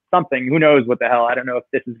something. Who knows what the hell? I don't know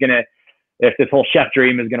if this whole chef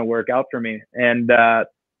dream is going to work out for me. And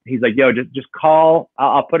he's like, yo, just call.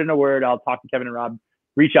 I'll put in a word. I'll talk to Kevin and Rob.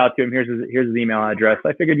 Reach out to him. Here's his email address.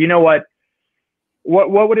 I figured, you know what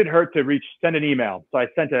would it hurt to send an email? So I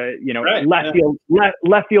sent a, you know,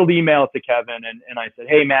 left field email to Kevin, and I said,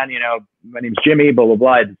 hey man, you know, my name's Jimmy, blah blah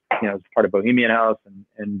blah. You know, it's part of Bohemian House,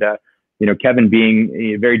 and you know, Kevin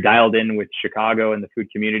being very dialed in with Chicago and the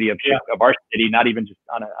food community of our city, not even just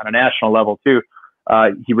on a national level too.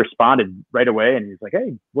 He responded right away, and he's like,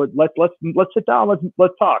 hey, let's sit down,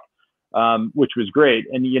 let's talk, which was great.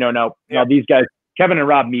 And you know, now these guys, Kevin and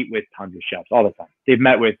Rob, meet with tons of chefs all the time. They've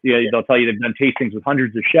met with, they'll tell you they've done tastings with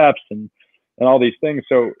hundreds of chefs and all these things.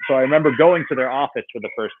 So I remember going to their office for the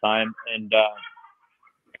first time, and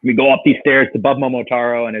we go up these stairs to Bub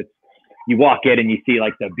Momotaro, and you walk in and you see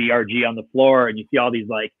like the BRG on the floor, and you see all these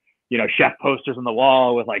like, you know, chef posters on the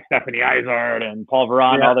wall with like Stephanie Izard and Paul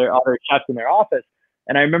Veron, all their chefs in their office.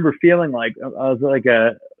 And I remember feeling like I was like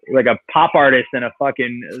a pop artist in a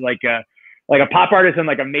fucking like a pop artist in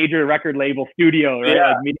like a major record label studio, right?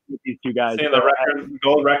 Yeah. Like meeting with these two guys. Seeing the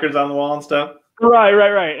gold records on the wall and stuff.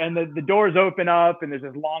 Right. And the doors open up, and there's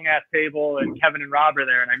this long ass table, and Kevin and Rob are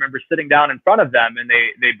there. And I remember sitting down in front of them, and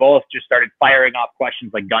they both just started firing off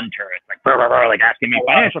questions like gun turrets, like asking me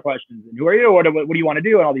financial questions, and who are you? What do you want to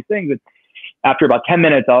do? And all these things. And after about 10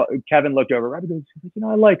 minutes, Kevin looked over. Rob goes, you know,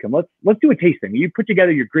 I like him. Let's do a tasting. You put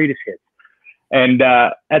together your greatest hits. And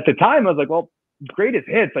at the time, I was like, well, greatest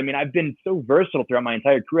hits. I mean, I've been so versatile throughout my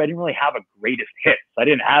entire career. I didn't really have a greatest hits. I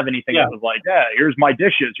didn't have anything that was like, here's my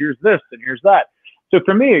dishes, here's this, and here's that. So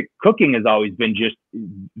for me, cooking has always been just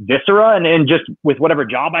viscera, and just with whatever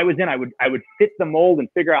job I was in, I would fit the mold and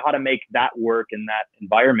figure out how to make that work in that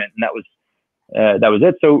environment, and that was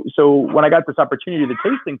it. So when I got this opportunity to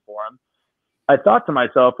tasting for him, I thought to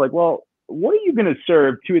myself, like, well, what are you going to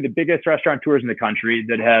serve two of the biggest restaurateurs in the country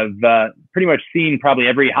that have pretty much seen probably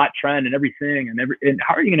every hot trend and everything, and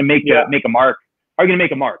how are you going to make a mark? How are you going to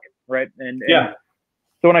make a mark, right? And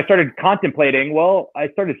so when I started contemplating, well, I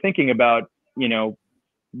started thinking about, you know,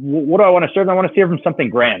 what do I want to serve? I want to serve them something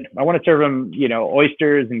grand. I want to serve them, you know,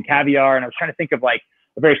 oysters and caviar, and I was trying to think of like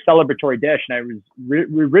a very celebratory dish, and I was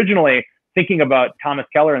originally thinking about Thomas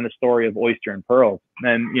Keller and the story of oyster and pearls,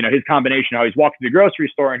 and you know, his combination, how he's walked to the grocery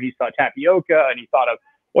store and he saw tapioca and he thought of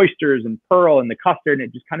oysters and pearl and the custard, and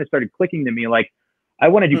it just kind of started clicking to me, like, I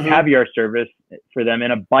want to do caviar service for them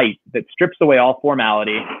in a bite that strips away all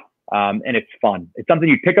formality, And it's fun. It's something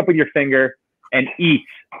you pick up with your finger and eat,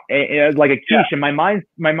 like a quiche. Yeah. And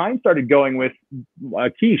my mind started going with a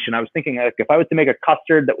quiche, and I was thinking, like, if I was to make a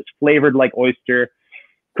custard that was flavored like oyster,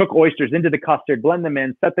 cook oysters into the custard, blend them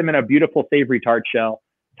in, set them in a beautiful savory tart shell,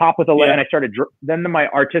 top with a layer. And I started. Then my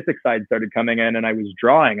artistic side started coming in, and I was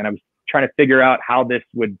drawing, and I was trying to figure out how this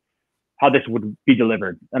would be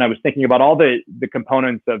delivered. And I was thinking about all the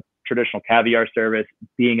components of traditional caviar service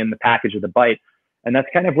being in the package of the bite, and that's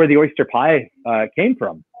kind of where the oyster pie came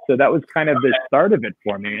from. So that was kind of the start of it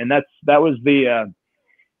for me. And that was the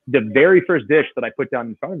very first dish that I put down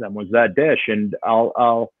in front of them was that dish. And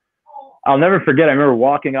I'll never forget. I remember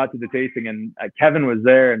walking out to the tasting, and Kevin was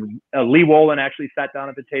there, and Lee Wolin actually sat down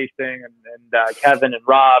at the tasting, and Kevin and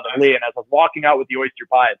Rob and Lee. And as I was walking out with the oyster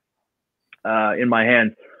pie in my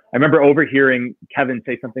hands, I remember overhearing Kevin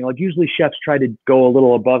say something like, usually chefs try to go a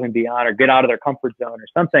little above and beyond or get out of their comfort zone or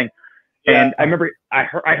something. Yeah. And I remember I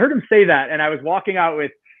heard him say that, and I was walking out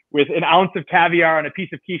with an ounce of caviar on a piece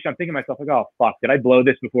of quiche. I'm thinking to myself, like, oh, fuck, did I blow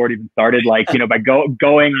this before it even started? Like, by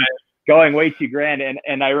going way too grand.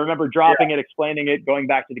 And I remember dropping it, explaining it, going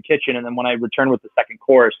back to the kitchen. And then when I returned with the second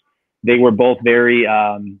course, they were both very,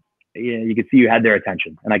 you could see you had their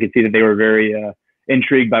attention. And I could see that they were very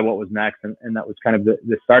intrigued by what was next. And that was kind of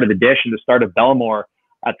the start of the dish and the start of Belmore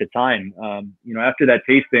at the time. After that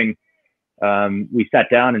tasting, we sat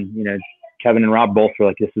down, and, Kevin and Rob both were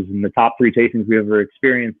like, this is in the top 3 tastings we ever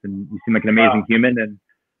experienced, and you seem like an amazing human. And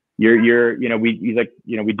he's like,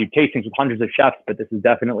 we do tastings with hundreds of chefs, but this is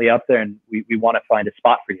definitely up there, and we want to find a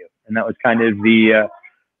spot for you. And that was kind of the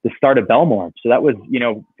start of Belmore. So that was,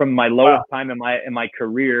 from my lowest time in my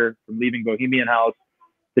career, from leaving Bohemian House,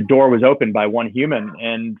 the door was opened by one human.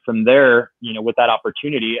 And from there, with that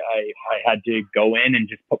opportunity, I had to go in and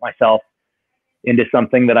just put myself into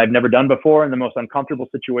something that I've never done before in the most uncomfortable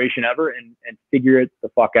situation ever, and figure it the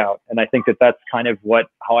fuck out. And I think that that's kind of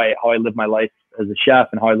how I live my life as a chef,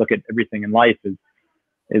 and how I look at everything in life is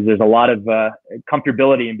there's a lot of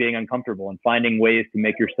comfortability in being uncomfortable and finding ways to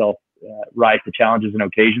make yourself rise to challenges and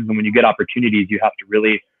occasions. And when you get opportunities, you have to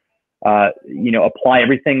really, apply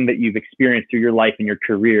everything that you've experienced through your life and your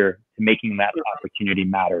career to making that opportunity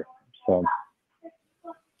matter. So.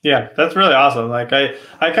 Yeah, that's really awesome. Like I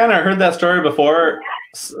kind of heard that story before,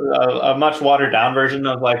 a much watered down version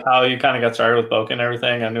of like how you kind of got started with Boca and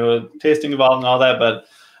everything. I knew a tasting involved and all that, but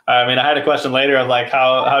I mean, I had a question later of like,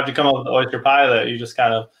 how'd you come up with the oyster pie that you just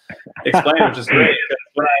kind of explained, which is great.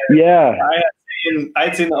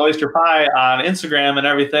 I'd seen the oyster pie on Instagram and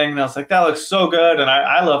everything, and I was like, that looks so good. And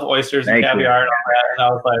I love oysters and caviar and all that. And I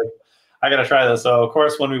was like, I got to try this. So of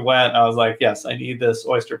course, when we went, I was like, yes, I need this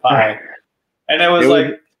oyster pie. And it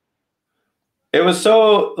was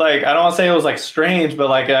so like, I don't want to say it was like strange, but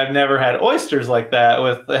like I've never had oysters like that.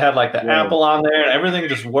 It had like the apple on there, and everything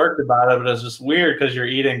just worked about it. But it was just weird because you're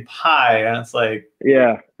eating pie, and it's like,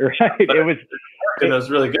 yeah, right. It was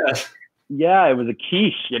really good. Yeah, it was a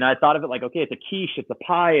quiche. I thought of it like, okay, it's a quiche, it's a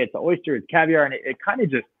pie, it's an oyster, it's caviar, and it kind of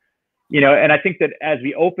just, and I think that as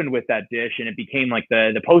we opened with that dish, and it became like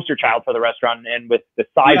the poster child for the restaurant, and with the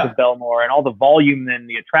size of Belmore and all the volume and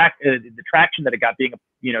the traction that it got being,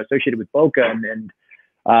 associated with Boca, and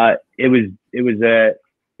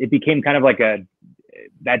it became kind of like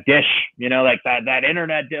that dish, like that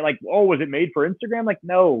internet, like, oh, was it made for Instagram? Like,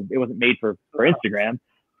 no, it wasn't made for Instagram,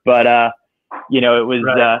 but it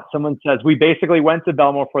was, someone says, we basically went to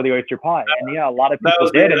Belmore for the oyster pie. And a lot of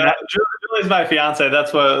people did. And Julie's my fiance.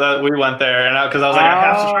 That's what we went there. And because I was like, I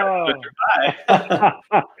have to try the oyster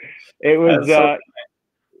pie. It was,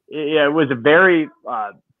 it was a very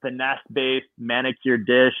finesse-based, manicured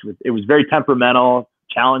dish. It was very temperamental,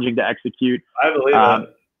 challenging to execute. I believe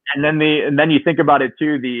it. And then you think about it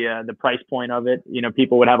too, the price point of it.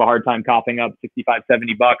 People would have a hard time coughing up $65,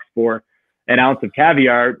 $70 for an ounce of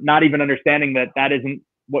caviar, not even understanding that isn't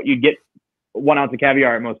what you get 1 ounce of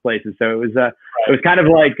caviar at most places. So it was kind of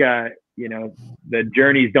like, the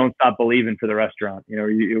journeys don't stop believing for the restaurant.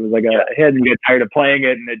 It was like a hit, and you get tired of playing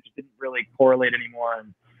it, and it just didn't really correlate anymore.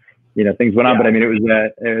 And, things went on, but I mean, it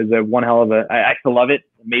was a one hell of I still love it.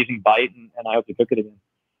 Amazing bite. And I hope to cook it again.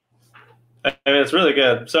 I mean, it's really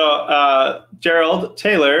good. So, Gerald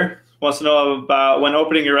Taylor wants to know about, when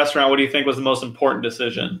opening your restaurant, what do you think was the most important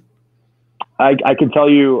decision? I can tell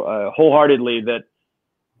you wholeheartedly that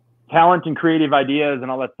talent and creative ideas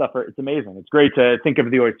and all that stuff, it's amazing. It's great to think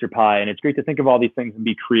of the oyster pie, and it's great to think of all these things and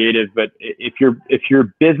be creative. But if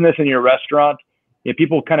your business and your restaurant,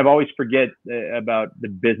 people kind of always forget about the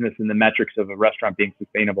business and the metrics of a restaurant being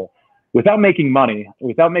sustainable. Without making money,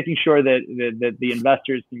 without making sure that the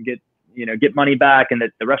investors can get money back, and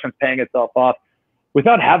that the restaurant's paying itself off,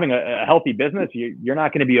 without having a healthy business, you're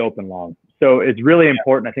not going to be open long. So it's really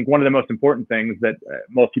important. I think one of the most important things that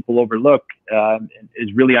most people overlook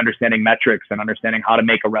is really understanding metrics and understanding how to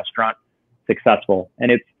make a restaurant successful.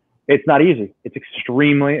 And it's not easy. It's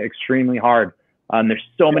extremely, extremely hard. There's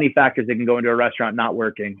so many factors that can go into a restaurant not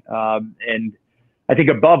working. And I think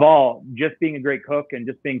above all, just being a great cook and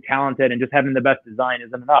just being talented and just having the best design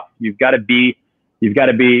isn't enough. You've got to be,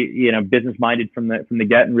 business minded from the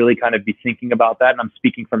get and really kind of be thinking about that. And I'm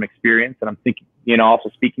speaking from experience, and I'm thinking, also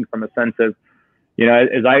speaking from a sense of,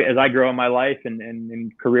 as I grow in my life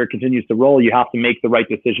and career continues to roll, you have to make the right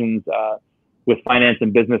decisions with finance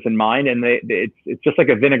and business in mind. And it's just like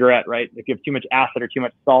a vinaigrette, right? If you have too much acid or too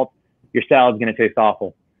much salt, your salad's going to taste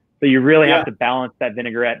awful. So you really have to balance that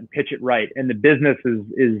vinaigrette and pitch it right. And the business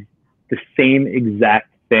is the same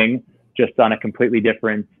exact thing, just on a completely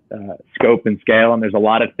different scope and scale. And there's a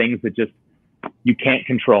lot of things that just you can't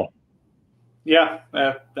control. Yeah,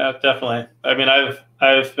 definitely. I mean,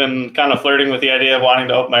 I've been kind of flirting with the idea of wanting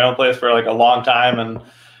to open my own place for like a long time, and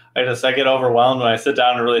I get overwhelmed when I sit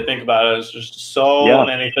down and really think about it. It's just so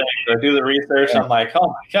many things. I do the research. I'm like, oh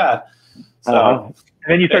my God. So.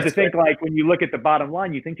 And then you start to think, like, when you look at the bottom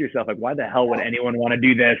line, you think to yourself, like, why the hell would anyone want to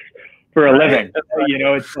do this for a living?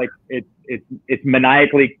 It's like it's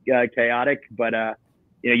maniacally chaotic, but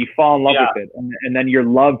you fall in love with it, and then your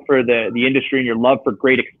love for the industry and your love for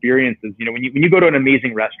great experiences. When you go to an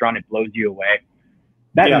amazing restaurant, it blows you away.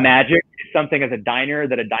 That magic is something as a diner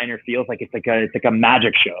that a diner feels like it's like a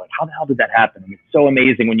magic show. Like, how the hell did that happen? And it's so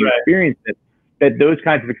amazing when you experience it. That those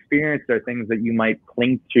kinds of experiences are things that you might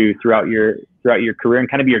cling to throughout your career and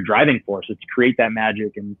kind of be your driving force, is to create that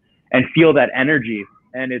magic and feel that energy.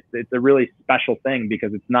 And it's a really special thing,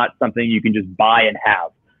 because it's not something you can just buy and have.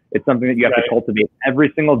 It's something that you have to cultivate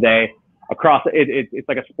every single day across. It's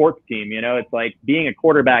like a sports team. It's like being a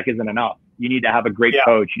quarterback isn't enough. You need to have a great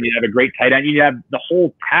coach. You need to have a great tight end. You need to have the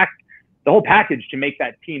whole package to make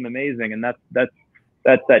that team amazing. And that's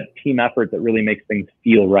that team effort that really makes things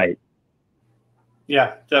feel right.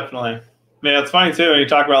 Yeah, definitely. Yeah, it's funny too when you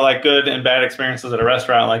talk about like good and bad experiences at a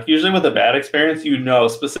restaurant. Like usually with a bad experience,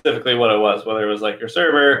 specifically what it was, whether it was like your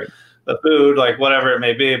server, the food, like whatever it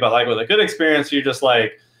may be. But like with a good experience, you just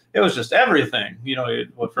like, it was just everything.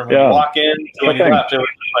 From when you walk in to when you left, it was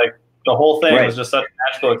just like the whole thing was just such a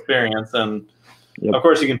magical experience. And of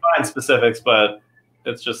course you can find specifics, but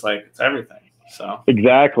it's just like it's everything. So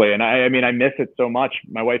exactly. And I mean, I miss it so much.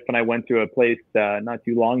 My wife and I went to a place not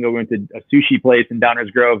too long ago. We went to a sushi place in Downers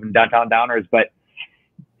Grove, in downtown Downers, but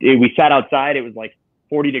we sat outside. It was like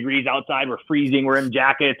 40 degrees outside. We're freezing. We're in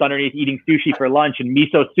jackets underneath eating sushi for lunch and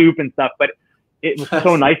miso soup and stuff. But it was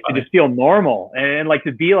so nice to just feel normal and like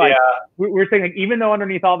to be like, we're saying, like, even though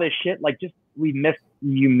underneath all this shit, like just you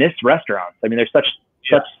miss restaurants. I mean, they're such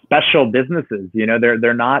special businesses.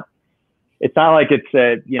 They're not. It's not like it's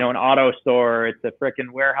an auto store. It's a frickin'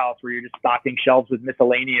 warehouse where you're just stocking shelves with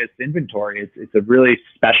miscellaneous inventory. It's a really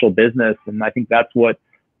special business, and I think that's what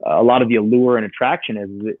a lot of the allure and attraction is.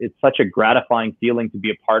 It's such a gratifying feeling to be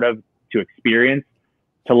a part of, to experience,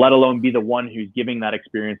 to let alone be the one who's giving that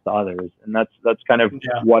experience to others. And that's kind of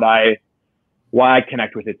why I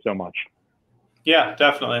connect with it so much. Yeah,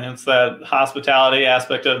 definitely. It's that hospitality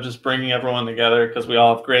aspect of just bringing everyone together, because we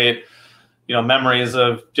all have great memories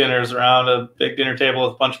of dinners around a big dinner table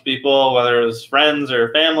with a bunch of people, whether it was friends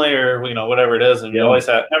or family or, whatever it is. And you always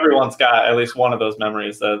have, everyone's got at least one of those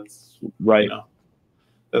memories that's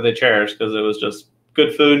that they cherish, because it was just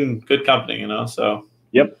good food and good company, so.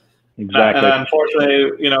 Yep. Exactly. And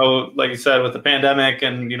unfortunately, like you said, with the pandemic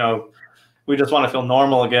and, we just want to feel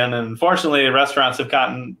normal again. And unfortunately, restaurants have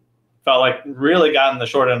felt like really gotten the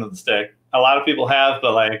short end of the stick. A lot of people have,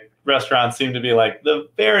 but like, restaurants seem to be like the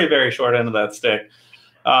very, very short end of that stick.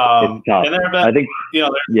 And there have been, I think, there's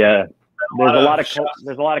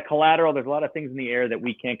a lot of collateral. There's a lot of things in the air that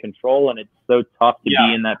we can't control, and it's so tough to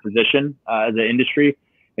be in that position as an industry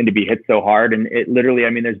and to be hit so hard. And it literally,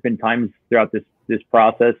 I mean, there's been times throughout this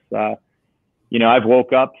process, I've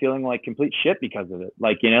woke up feeling like complete shit because of it.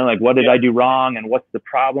 Like, what did I do wrong, and what's the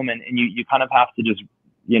problem? And you kind of have to just,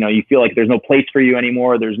 you feel like there's no place for you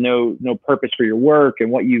anymore. There's no purpose for your work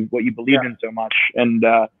and what you believe in so much. And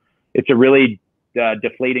it's a really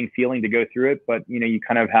deflating feeling to go through it. But, you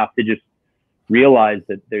kind of have to just realize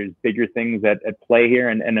that there's bigger things at play here,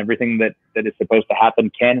 and everything that is supposed to happen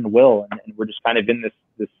can and will. And we're just kind of in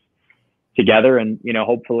this together. And,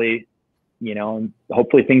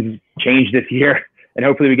 hopefully things change this year. And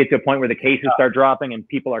hopefully we get to a point where the cases start dropping and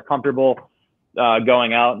people are comfortable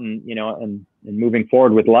going out and, and moving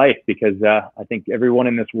forward with life, because I think everyone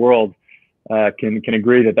in this world can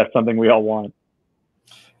agree that that's something we all want.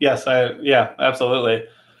 Yes, yeah, absolutely.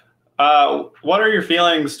 What are your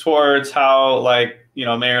feelings towards how, like,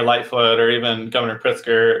 Mayor Lightfoot or even Governor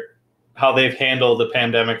Pritzker, how they've handled the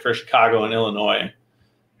pandemic for Chicago and Illinois?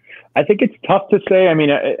 I think it's tough to say. I mean,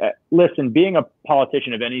 listen, being a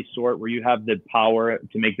politician of any sort where you have the power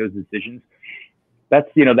to make those decisions, that's,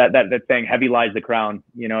 that saying, heavy lies the crown.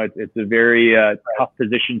 It's a very tough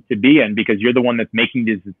position to be in, because you're the one that's making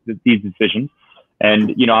these decisions.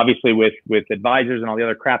 And, obviously with advisors and all the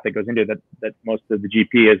other crap that goes into it that most of the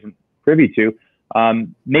GP isn't privy to,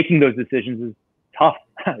 making those decisions is tough.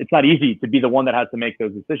 It's not easy to be the one that has to make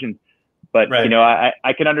those decisions. But, right.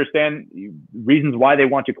 I can understand reasons why they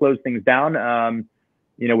want to close things down,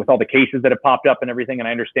 with all the cases that have popped up and everything. And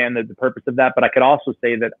I understand the purpose of that. But I could also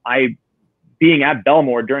say that being at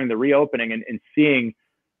Belmore during the reopening and seeing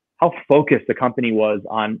how focused the company was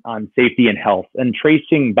on safety and health, and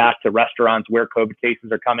tracing back to restaurants where COVID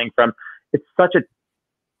cases are coming from, it's such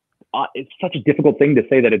a difficult thing to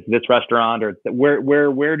say that it's this restaurant, or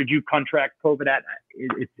where did you contract COVID at?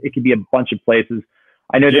 It could be a bunch of places.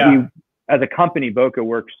 I know that we, as a company, Boca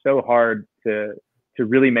worked so hard to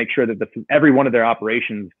really make sure that every one of their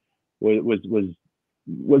operations was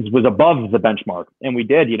above the benchmark, and we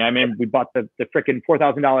did. We bought the frickin'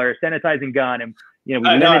 $4,000 sanitizing gun, and we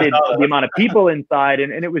limited the amount of people inside,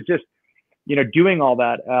 and it was just doing all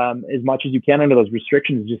that as much as you can under those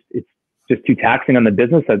restrictions. It's just too taxing on the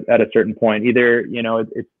business at a certain point. Either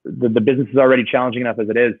it's the business is already challenging enough as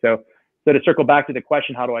it is. So to circle back to the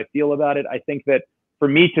question, how do I feel about it? I think that for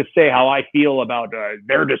me to say how I feel about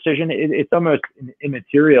their decision, it's almost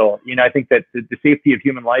immaterial. I think that the safety of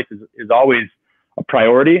human life is always a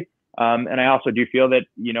priority. And I also do feel that,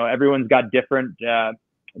 everyone's got different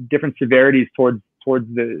severities towards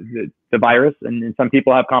the virus. And some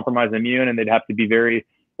people have compromised immune, and they'd have to be very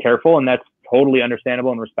careful. And that's totally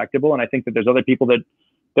understandable and respectable. And I think that there's other people that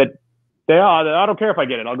I don't care if I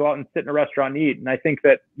get it. I'll go out and sit in a restaurant and eat. And I think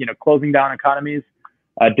that, closing down economies,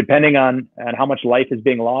 depending on how much life is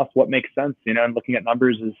being lost, what makes sense, and looking at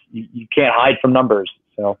numbers is you can't hide from numbers.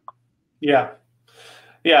 So, yeah.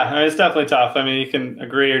 I mean, it's definitely tough. I mean, you can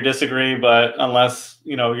agree or disagree, but unless,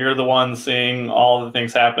 you're the one seeing all the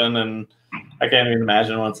things happen, and I can't even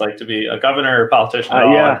imagine what it's like to be a governor or politician at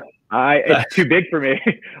all. It's too big for me.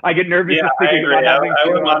 I get nervous. Yeah, I agree. I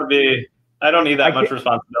wouldn't want to be, I don't need that much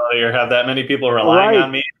responsibility or have that many people relying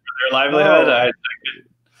on me for their livelihood.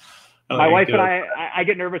 My wife and I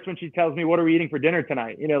get nervous when she tells me, what are we eating for dinner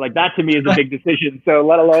tonight? Like that to me is a big decision. So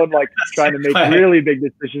let alone like trying to make really big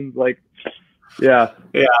decisions. Like, yeah,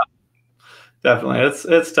 definitely.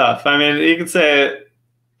 It's tough. I mean, you can say,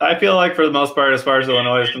 I feel like for the most part, as far as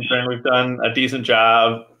Illinois is concerned, we've done a decent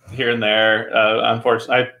job here and there.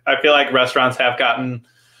 Unfortunately, I feel like restaurants have gotten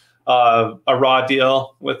a raw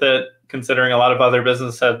deal with it, considering a lot of other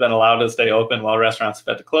businesses have been allowed to stay open while restaurants have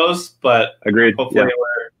had to close. But agreed.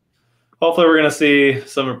 Hopefully we're going to see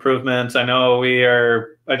some improvements. I know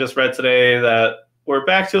I just read today that we're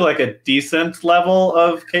back to like a decent level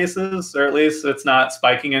of cases, or at least it's not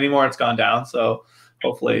spiking anymore. It's gone down. So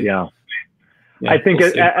hopefully, I think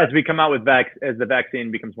as we come out with as the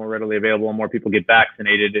vaccine becomes more readily available and more people get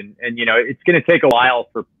vaccinated, and it's going to take a while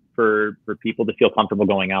for people to feel comfortable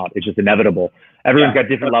going out. It's just inevitable. Everyone's got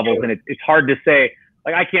different levels, and it's hard to say.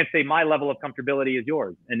 Like, I can't say my level of comfortability is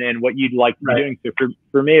yours, and then what you'd like to be doing. So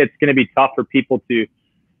for me, it's going to be tough for people to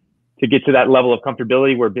get to that level of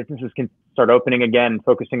comfortability where businesses can start opening again,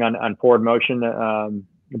 focusing on forward motion.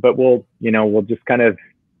 But we'll just kind of,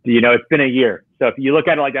 it's been a year. So if you look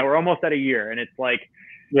at it like that, we're almost at a year, and it's like,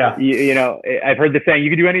 I've heard the saying, you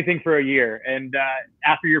can do anything for a year. And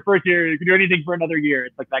after your first year, you can do anything for another year.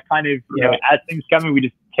 It's like that kind of, as things come, we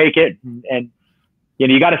just take it and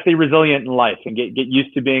you got to stay resilient in life and get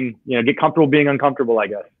used to being, get comfortable being uncomfortable, I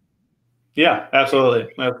guess. Yeah,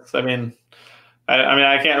 absolutely. I mean,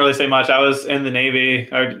 I can't really say much. I was in the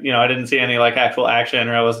Navy. I didn't see any like actual action,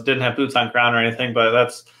 or didn't have boots on ground or anything. But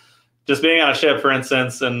that's just being on a ship, for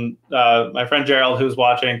instance. And my friend Gerald, who's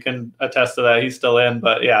watching, can attest to that. He's still in.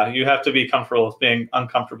 But yeah, you have to be comfortable with being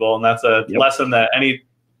uncomfortable, and that's a lesson that any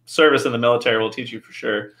service in the military will teach you for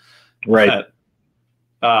sure. Right.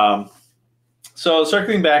 So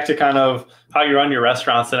circling back to kind of how you run your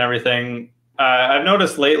restaurants and everything, I've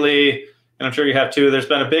noticed lately, and I'm sure you have too, there's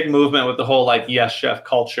been a big movement with the whole like yes chef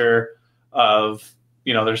culture of,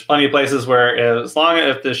 there's plenty of places where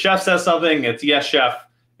if the chef says something, it's yes chef,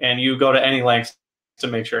 and you go to any lengths to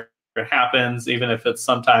make sure it happens, even if it's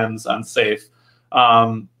sometimes unsafe.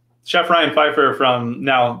 Chef Ryan Pfeiffer from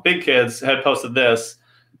Now Big Kids had posted this.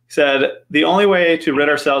 He said, the only way to rid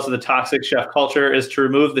ourselves of the toxic chef culture is to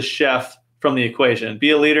remove the chef from the equation. Be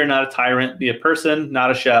a leader, not a tyrant. Be a person,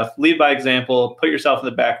 not a chef. Lead by example. Put yourself in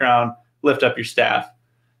the background. Lift up your staff.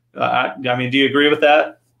 I mean, do you agree with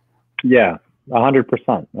that? Yeah,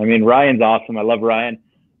 100%. I mean, Ryan's awesome. I love Ryan.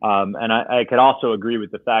 And I could also agree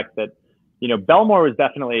with the fact that, you know, Belmore was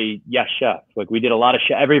definitely yes chef. Like we did a lot of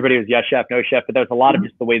chef. Everybody was yes chef, no chef. But there was a lot of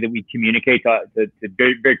just the way that we communicate to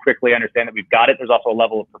very, very quickly understand that we've got it. There's also a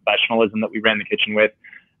level of professionalism that we ran the kitchen with.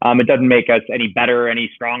 It doesn't make us any better, any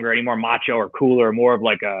stronger, any more macho or cooler, or more of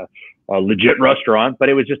like a legit restaurant. But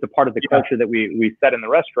it was just a part of the culture that we set in the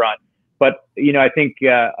restaurant. But, you know, I think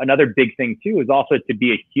another big thing, too, is also to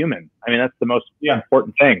be a human. I mean, that's the most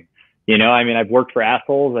important thing. You know, I mean, I've worked for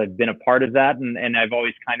assholes. I've been a part of that. And I've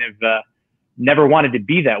always kind of never wanted to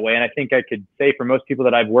be that way. And I think I could say for most people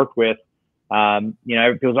that I've worked with, you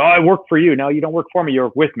know, it feels, oh, I work for you. No, you don't work for me. You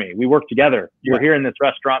work with me. We work together. Yeah. We're here in this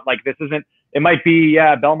restaurant. Like, this isn't, it might be,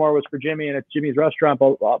 yeah, Belmore was for Jimmy and it's Jimmy's restaurant.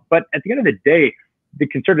 But at the end of the day, the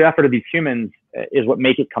concerted effort of these humans is what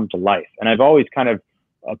make it come to life. And I've always kind of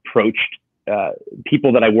approached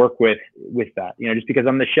people that I work with that. You know, just because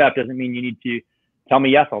I'm the chef doesn't mean you need to tell me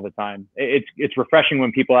yes all the time. It's refreshing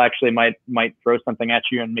when people actually might throw something at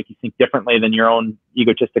you and make you think differently than your own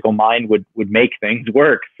egotistical mind would make things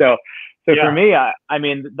work. So for me, I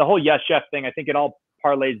mean, the whole yes chef thing, I think it all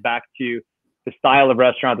parlays back to the style of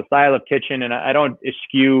restaurant, the style of kitchen. And I don't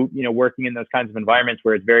eschew, you know, working in those kinds of environments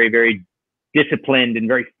where it's very, very disciplined and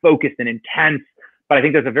very focused and intense. But I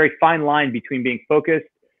think there's a very fine line between being focused,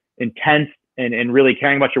 intense, and really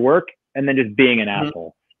caring about your work, and then just being an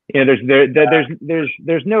asshole. You know,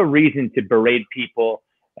 there's no reason to berate people,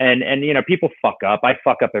 and you know, people fuck up. I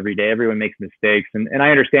fuck up every day. Everyone makes mistakes, and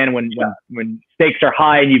I understand when stakes are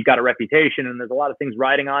high and you've got a reputation and there's a lot of things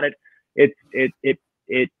riding on it.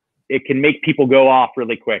 It can make people go off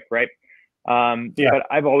really quick, right? But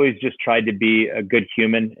I've always just tried to be a good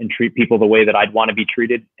human and treat people the way that I'd want to be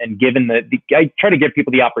treated. And given I try to give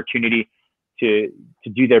people the opportunity to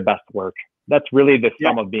do their best work. That's really the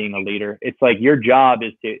sum of being a leader. It's like your job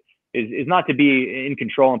is not to be in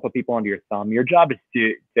control and put people under your thumb. Your job is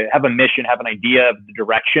to have a mission, have an idea of the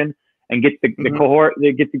direction, and get the cohort,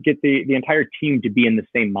 get the entire team to be in the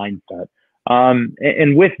same mindset.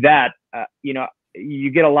 And with that, you know,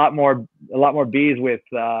 you get a lot more bees with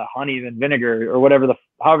honey than vinegar, or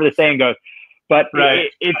however the saying goes. But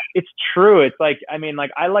it's true. It's like, I mean,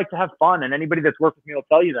 like, I like to have fun, and anybody that's worked with me will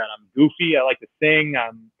tell you that. I'm goofy. I like to sing.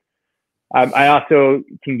 I also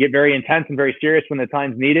can get very intense and very serious when the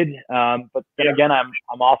time's needed. But then again, I'm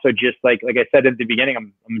also just like I said at the beginning,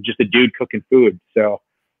 I'm just a dude cooking food. So,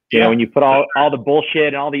 you know, when you put all the bullshit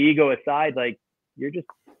and all the ego aside, like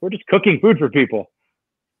we're just cooking food for people.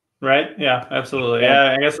 Right. Yeah, absolutely.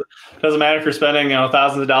 Yeah. I guess it doesn't matter if you're spending, you know,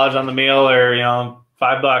 thousands of dollars on the meal or, you know,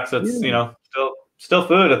 $5. It's, you know, still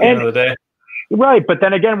food at the end of the day. Right. But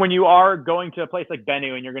then again, when you are going to a place like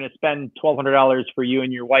Bennu and you're going to spend $1,200 for you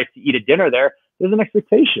and your wife to eat a dinner there's an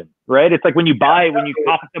expectation, right? It's like when you cough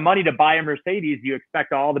up the money to buy a Mercedes, you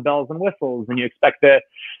expect all the bells and whistles, and you expect the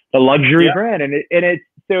luxury brand. And it's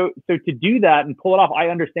so to do that and pull it off, I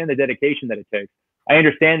understand the dedication that it takes. I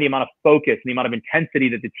understand the amount of focus and the amount of intensity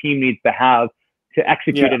that the team needs to have to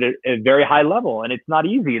execute at a very high level. And it's not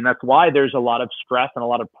easy. And that's why there's a lot of stress and a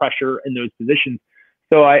lot of pressure in those positions.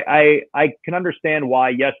 So I can understand why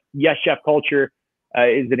yes chef culture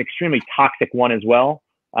is an extremely toxic one as well.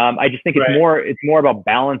 I just think it's more about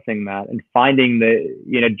balancing that and finding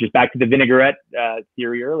just back to the vinaigrette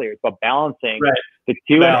theory earlier. It's about balancing the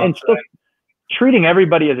two and still treating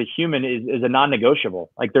everybody as a human is a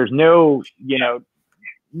non-negotiable. Like there's no,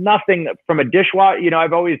 nothing from a dishwasher.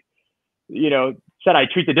 I've always, said I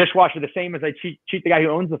treat the dishwasher the same as I treat the guy who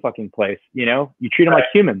owns the fucking place. You treat them like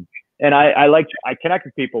humans. And I connect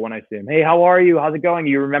with people when I see them. Hey, how are you? How's it going?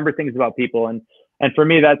 You remember things about people. And for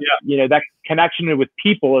me, that's, that connection with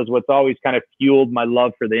people is what's always kind of fueled my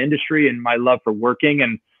love for the industry and my love for working.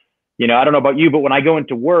 And, I don't know about you, but when I go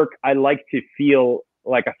into work, I like to feel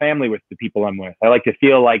like a family with the people I'm with. I like to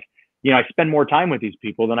feel like, I spend more time with these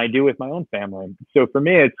people than I do with my own family. So for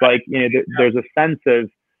me, it's like, there's a sense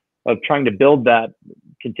of trying to build that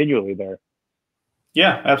continually there.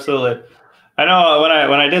 Yeah, absolutely. I know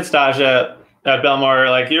when I did stage at Belmore,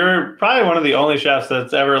 like you're probably one of the only chefs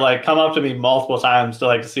that's ever like come up to me multiple times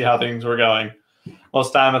to see how things were going. Most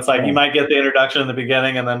of the time it's like you might get the introduction in the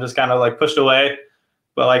beginning and then just kind of like pushed away.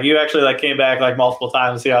 But like you actually came back multiple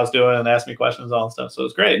times to see how I was doing and asked me questions and all that stuff. So it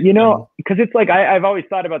was great. Because it's like I've always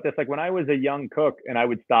thought about this. Like when I was a young cook and I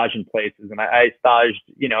would stage in places, and I staged,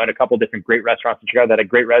 in a couple of different great restaurants in Chicago that had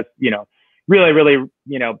great really, really,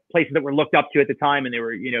 places that were looked up to at the time, and they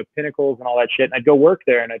were, pinnacles and all that shit. And I'd go work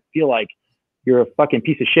there and I'd feel like, you're a fucking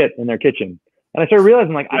piece of shit in their kitchen. And I started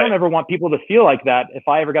realizing, like, I don't ever want people to feel like that if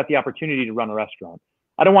I ever got the opportunity to run a restaurant.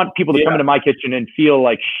 I don't want people to come into my kitchen and feel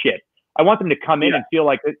like shit. I want them to come in and feel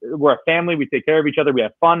like we're a family. We take care of each other. We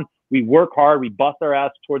have fun. We work hard. We bust our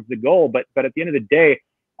ass towards the goal. But at the end of the day,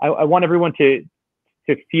 I want everyone to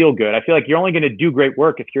feel good. I feel like you're only going to do great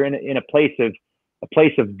work if you're in a place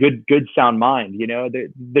of good sound mind. You know,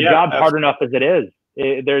 the job's hard enough as it is.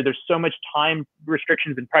 There's so much time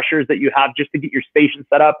restrictions and pressures that you have just to get your station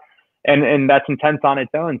set up. And that's intense on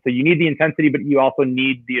its own. So you need the intensity, but you also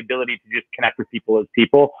need the ability to just connect with people as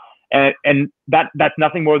people. And that's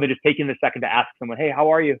nothing more than just taking the second to ask someone, hey,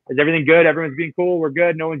 how are you? Is everything good? Everyone's being cool. We're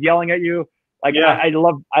good. No one's yelling at you. Like, I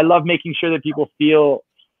love making sure that people feel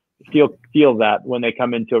that when they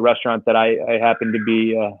come into a restaurant that I happen to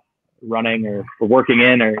be running or working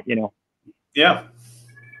in, or, you know. Yeah.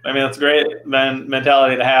 I mean, that's a great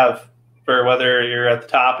mentality to have for whether you're at the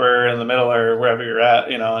top or in the middle or wherever you're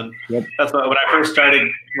at, you know. And that's what, when I first got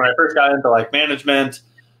into like management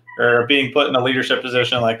or being put in a leadership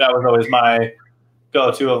position, like that was always my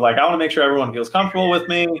go-to of like, I want to make sure everyone feels comfortable with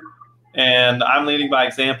me and I'm leading by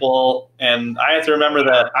example. And I have to remember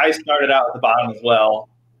that I started out at the bottom as well.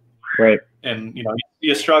 Right. And, you know,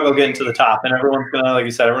 you struggle getting to the top, and everyone's going to, like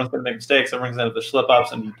you said, everyone's going to make mistakes. Everyone's going to have the slip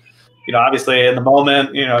ups. And, you know, obviously in the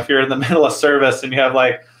moment, you know, if you're in the middle of service and you have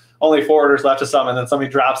like only 4 orders left of something, and then somebody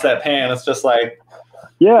drops that pan, it's just like,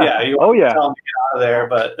 you tell them to get out of there.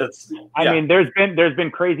 But it's, I mean, there's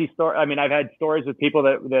been crazy stories. I mean, I've had stories with people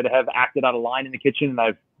that have acted out of line in the kitchen, and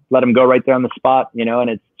I've let them go right there on the spot, you know, and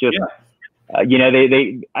it's just, you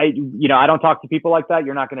know, I don't talk to people like that.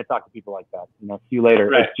 You're not going to talk to people like that. You know, see you later.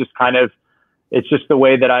 Right. It's just kind of, it's just the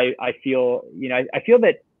way that I feel, you know, I feel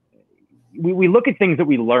that we look at things that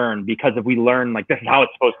we learn because if we learn, like, this is how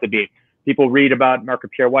it's supposed to be. People read about Marco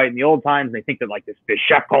Pierre White in the old times, and they think that like this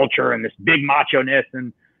chef culture and this big macho-ness.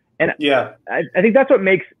 And I think that's what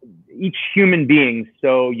makes each human being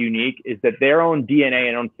so unique, is that their own DNA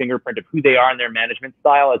and own fingerprint of who they are and their management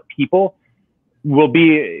style as people will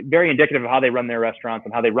be very indicative of how they run their restaurants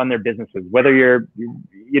and how they run their businesses. Whether you're,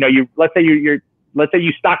 you know, let's say you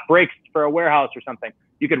stock brakes for a warehouse or something,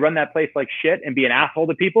 you could run that place like shit and be an asshole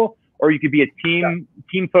to people, or you could be a team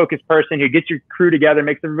focused person who gets your crew together,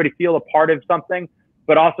 makes everybody feel a part of something,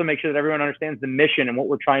 but also make sure that everyone understands the mission and what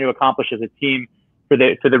we're trying to accomplish as a team for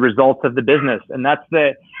the results of the business. And that's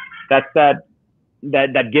that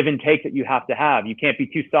give and take that you have to have. You can't be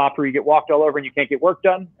too soft where you get walked all over and you can't get work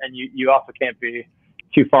done. And you also can't be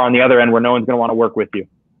too far on the other end where no one's going to want to work with you.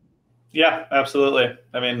 Yeah, absolutely.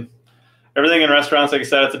 I mean, everything in restaurants, like I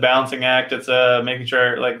said, it's a balancing act. It's making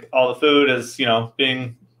sure like all the food is, you know,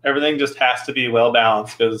 everything just has to be well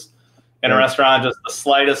balanced, because in a restaurant, just the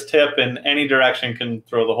slightest tip in any direction can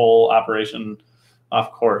throw the whole operation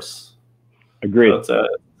off course. Agreed. So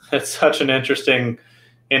it's such an interesting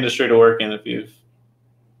industry to work in.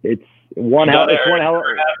 It's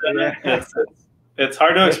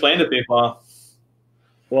hard to explain to people.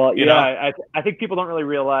 Well, I think people don't really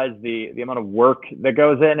realize the amount of work that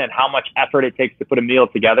goes in and how much effort it takes to put a meal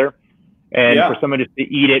together. And for someone just to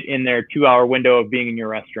eat it in their 2-hour window of being in your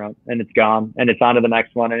restaurant, and it's gone and it's on to the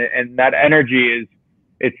next one. And that energy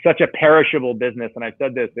it's such a perishable business. And I've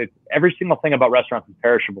said this, it's every single thing about restaurants is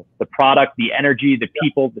perishable. The product, the energy, the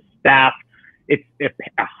people, the staff. It's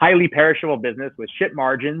a highly perishable business with shit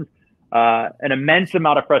margins, an immense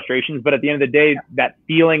amount of frustrations. But at the end of the day, that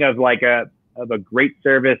feeling of like a great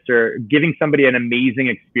service or giving somebody an amazing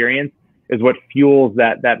experience is what fuels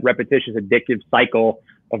that repetitious addictive cycle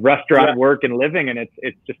of restaurant work and living. And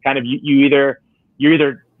it's just kind of, you're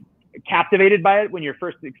either captivated by it when you're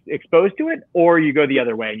first exposed to it, or you go the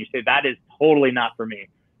other way and you say, that is totally not for me.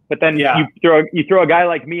 But then you throw a guy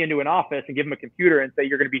like me into an office and give him a computer and say,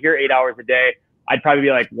 you're going to be here 8 hours a day. I'd probably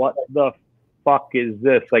be like, what the fuck is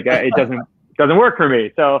this? Like, it doesn't work for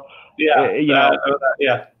me. So,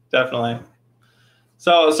 definitely.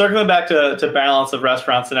 So circling back to balance of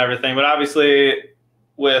restaurants and everything, but obviously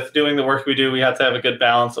with doing the work we do, we have to have a good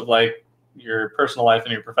balance of like your personal life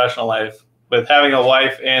and your professional life. With having a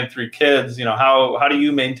wife and 3 kids, you know, how do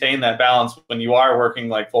you maintain that balance when you are working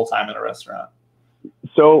like full time in a restaurant?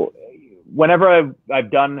 So whenever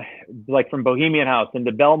I've done like from Bohemian House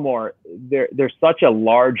into Belmore, there's such a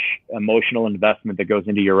large emotional investment that goes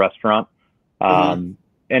into your restaurant. And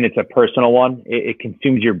it's a personal one. It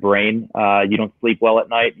consumes your brain. You don't sleep well at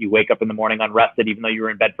night. You wake up in the morning unrested, even though you were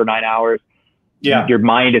in bed for 9 hours. Your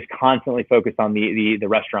mind is constantly focused on the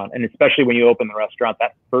restaurant. And especially when you open the restaurant,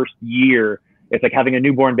 that first year, it's like having a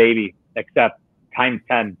newborn baby, except times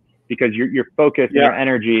 10, because your focus and your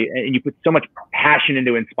energy, and you put so much passion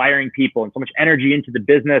into inspiring people and so much energy into the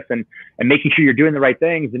business and making sure you're doing the right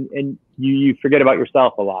things, and you forget about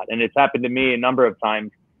yourself a lot. And it's happened to me a number of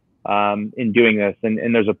times in doing this.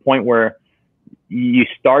 And there's a point where you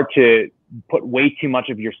start to put way too much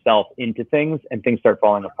of yourself into things, and things start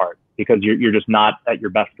falling apart because you're just not at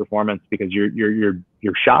your best performance, because you're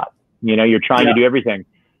shot. You know, you're trying to do everything.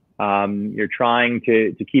 You're trying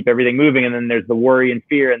to keep everything moving, and then there's the worry and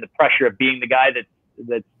fear and the pressure of being the guy that's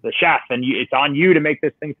the chef, and it's on you to make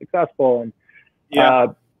this thing successful. And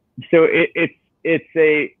so it's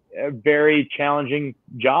a very challenging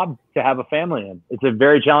job to have a family in. It's a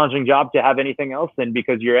very challenging job to have anything else in,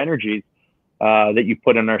 because your energies that you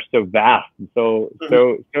put in are so vast. And so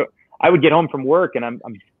I would get home from work and I'm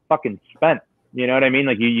fucking spent. You know what I mean?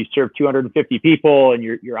 Like you serve 250 people and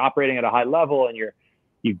you're operating at a high level, and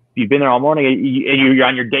you've been there all morning, and you're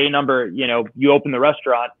on your day number. You know, you open the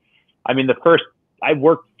restaurant. I mean, I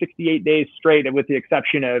worked 68 days straight, with the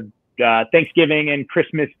exception of Thanksgiving and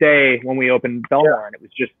Christmas Day when we opened Belmar. And it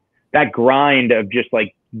was just that grind of just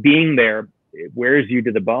like being there. It wears you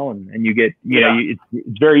to the bone, and you get, it's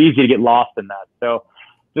very easy to get lost in that. So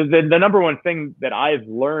the number one thing that I've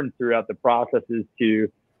learned throughout the process is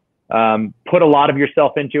to put a lot of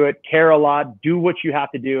yourself into it, care a lot, do what you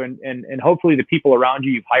have to do. And hopefully the people around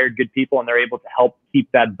you've hired good people, and they're able to help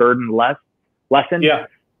keep that burden lessened.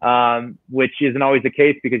 Which isn't always the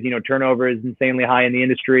case, because, turnover is insanely high in the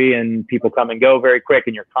industry, and people come and go very quick,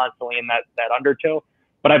 and you're constantly in that undertow.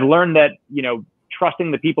 But I've learned that,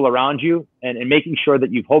 trusting the people around you and making sure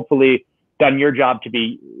that you've hopefully done your job to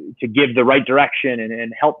give the right direction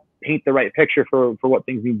and help paint the right picture for what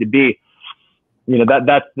things need to be.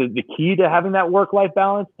 That's the key to having that work-life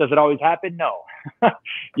balance. Does it always happen? No. It's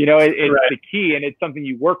the key, and it's something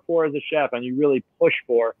you work for as a chef and you really push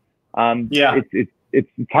for. It's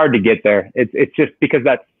hard to get there. It's just because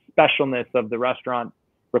that specialness of the restaurant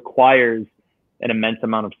requires an immense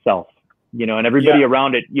amount of self, and everybody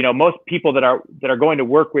around it. Most people that are going to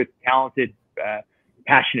work with talented,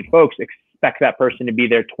 passionate folks expect that person to be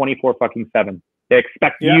there 24/7. They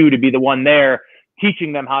expect you to be the one there,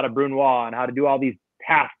 teaching them how to brunoise and how to do all these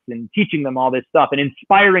tasks, and teaching them all this stuff and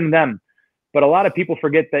inspiring them. But a lot of people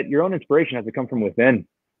forget that your own inspiration has to come from within.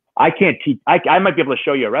 I can't teach. I might be able to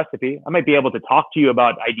show you a recipe. I might be able to talk to you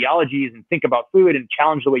about ideologies and think about food and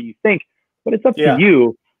challenge the way you think, but it's up to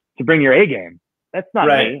you to bring your A game. That's not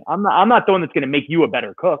me. I'm not the one that's going to make you a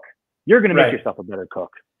better cook. You're going to make yourself a better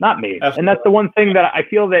cook, not me. Absolutely. And that's the one thing that I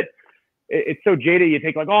feel that it's so jaded. You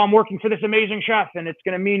think like, oh, I'm working for this amazing chef, and it's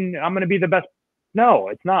going to mean I'm going to be the best. No,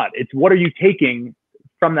 it's not. It's what are you taking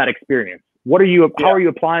from that experience? What are you? How are you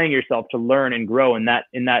applying yourself to learn and grow in that?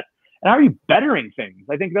 And how are you bettering things?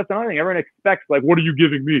 I think that's another thing. Everyone expects, like, what are you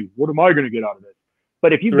giving me? What am I going to get out of this?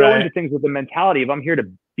 But if you go into things with the mentality of I'm here to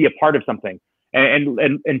be a part of something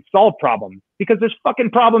and solve problems, because there's fucking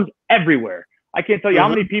problems everywhere. I can't tell you how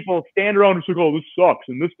many people stand around and say, oh, this sucks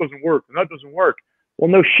and this doesn't work and that doesn't work. Well,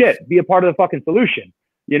 no shit. Be a part of the fucking solution.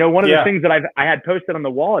 One of the things that I had posted on the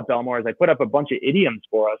wall at Belmar is I put up a bunch of idioms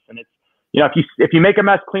for us, and it's, if you make a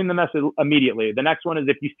mess, clean the mess immediately. The next one is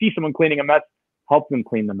if you see someone cleaning a mess, help them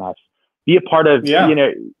clean the mess. Be a part of,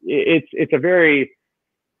 it's a very,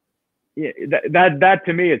 that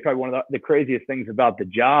to me is probably one of the craziest things about the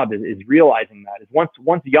job is realizing that. Is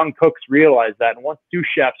once young cooks realize that, and once sous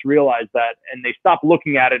chefs realize that, and they stop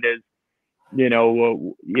looking at it as,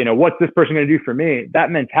 what's this person going to do for me?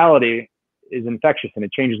 That mentality is infectious, and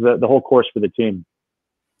it changes the whole course for the team.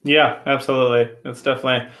 Yeah, absolutely. It's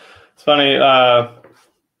funny.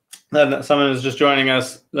 That someone is just joining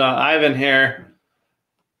us. Ivan here.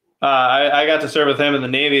 I got to serve with him in the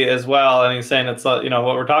Navy as well, and he's saying it's what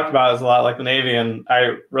we're talking about is a lot like the Navy, and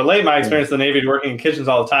I relate my experience in the Navy to working in kitchens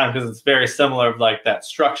all the time, because it's very similar of like that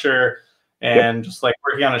structure and just like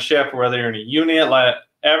working on a ship, whether you're in a unit, like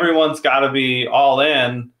everyone's got to be all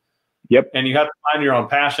in. And you have to find your own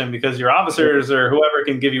passion, because your officers or whoever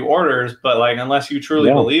can give you orders, but like unless you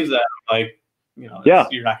truly believe that, like you're not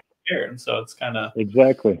gonna care. And so it's kind of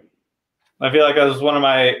exactly. I feel like that was one of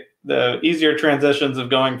the easier transitions of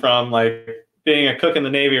going from like being a cook in the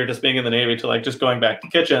Navy or just being in the Navy to like just going back to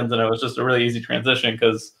kitchens, and it was just a really easy transition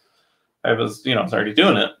because I was I was already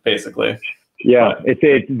doing it basically. Yeah,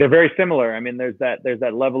 they're very similar. I mean, there's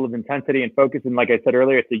that level of intensity and focus, and like I said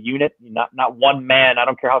earlier, it's a unit, not one man. I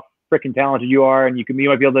don't care how freaking talented you are, and you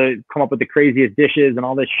might be able to come up with the craziest dishes and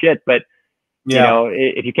all this shit, but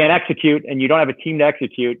if you can't execute and you don't have a team to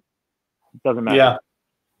execute, it doesn't matter. Yeah,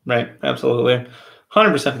 right, absolutely,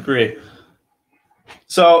 100% agree.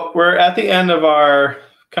 So we're at the end of our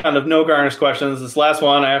kind of no garnish questions. This last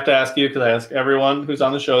one I have to ask you because I ask everyone who's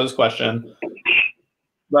on the show this question.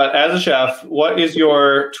 But as a chef, what is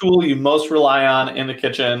your tool you most rely on in the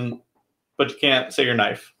kitchen, but you can't say your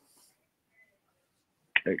knife?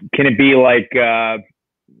 Can it be like, I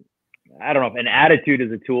don't know if an attitude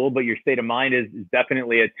is a tool, but your state of mind is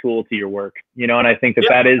definitely a tool to your work, you know? And I think that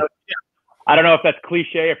that is, I don't know if that's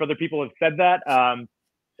cliche, if other people have said that.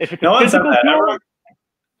 If it's a physical tool.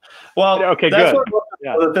 Well, okay, that's good.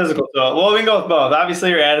 The physical tool. Well, we can go with both. Obviously,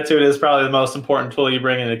 your attitude is probably the most important tool you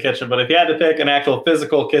bring in the kitchen. But if you had to pick an actual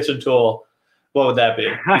physical kitchen tool, what would that be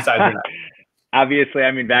besides your knife? Obviously,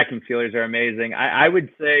 I mean, vacuum sealers are amazing. I would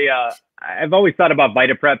say I've always thought about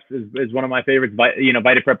VitaPreps as one of my favorites. You know,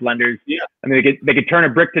 VitaPrep blenders. Yeah. I mean, they could turn a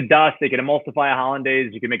brick to dust. They could emulsify a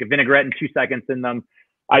hollandaise. You can make a vinaigrette in 2 seconds in them.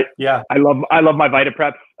 I love my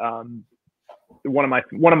VitaPreps. One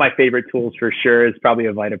of my favorite tools for sure is probably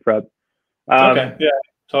a VitaPrep. Okay. Yeah.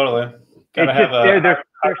 Totally. Gotta have they're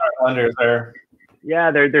blenders there. Yeah,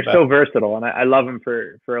 they're so versatile, and I love them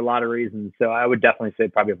for a lot of reasons. So I would definitely say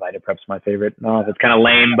probably VitaPrep's my favorite. No, it's kind of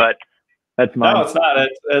lame, but that's mine. No, it's not.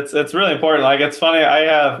 It's really important. Like, it's funny. I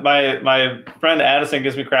have my friend Addison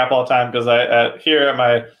gives me crap all the time because here at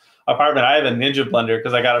my apartment I have a Ninja blender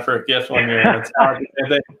because I got it for a gift one year. And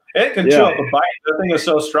it can chew up a bite. The thing is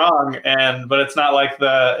so strong, but it's not like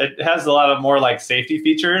it has a lot of more like safety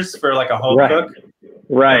features for like a home cook.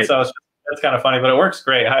 Right. And so it's kind of funny, but it works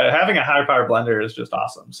great. Having a high power blender is just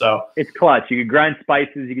awesome. So it's clutch. You can grind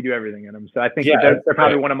spices. You can do everything in them. So I think they're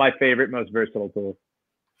probably one of my favorite, most versatile tools.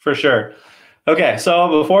 For sure. Okay,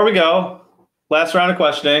 so before we go, last round of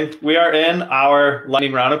questioning. We are in our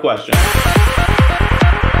lightning round of questions.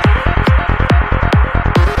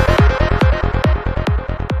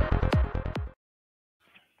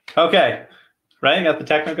 Okay, right? Got the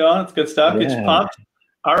technical going. It's good stuff. Get you pumped.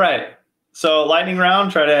 All right. So lightning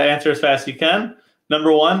round. Try to answer as fast as you can.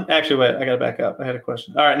 Number one. Actually, wait. I got to back up. I had a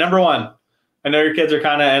question. All right. Number one. I know your kids are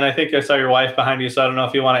kind of, and I think I saw your wife behind you, so I don't know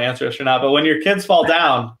if you want to answer this or not. But when your kids fall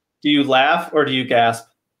down, do you laugh or do you gasp?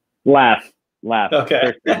 Laugh.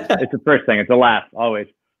 Okay. It's the first thing. It's a laugh always.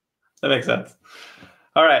 That makes sense.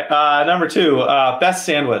 All right. Number two. Best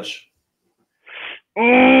sandwich.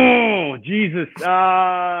 Oh, Jesus.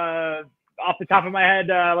 Off the top of my head,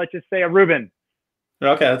 let's just say a Reuben.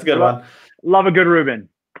 Okay, that's a good one. Love a good Reuben.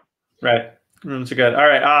 Right. Reubens are good. All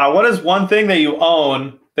right. What is one thing that you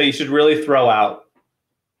own that you should really throw out?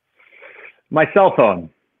 My cell phone.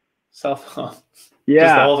 Cell phone. Yeah.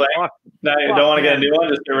 Just the whole thing? Now you don't want to get a new one?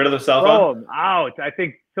 Just get rid of the cell phone? Ouch. I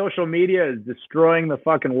think social media is destroying the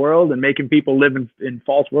fucking world and making people live in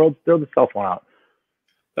false worlds. Throw the cell phone out.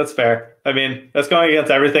 That's fair. I mean, that's going against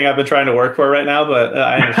everything I've been trying to work for right now, but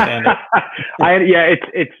I understand it.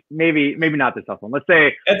 It's maybe not the cell phone. Let's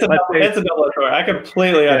say it's a double-edged sword. I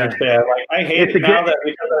completely understand. Like, I hate it now that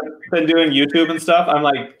because I've been doing YouTube and stuff. I'm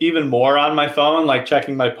like even more on my phone, like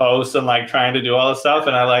checking my posts and like trying to do all this stuff.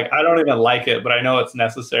 And I don't even like it, but I know it's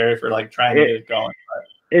necessary for like trying to get it going.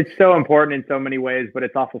 It's so important in so many ways, but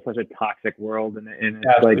it's also such a toxic world, and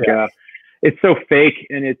it's it's so fake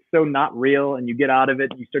and it's so not real, and you get out of it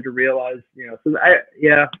and you start to realize,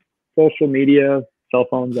 social media, cell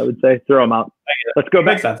phones, I would say, throw them out. Let's go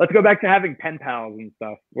back to having pen pals and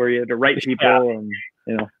stuff where you had to write people and,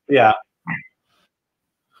 Yeah.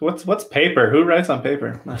 What's paper? Who writes on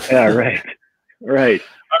paper? Yeah, right. Right.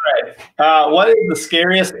 All right. What is the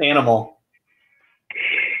scariest animal?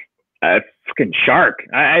 Fucking shark.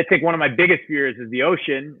 I think one of my biggest fears is the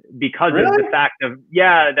ocean because of the fact of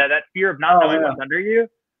that fear of not knowing what's under you.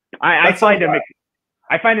 I find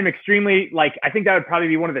him extremely, like, I think that would probably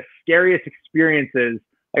be one of the scariest experiences.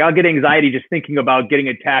 Like, I'll get anxiety just thinking about getting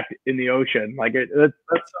attacked in the ocean. Like, that's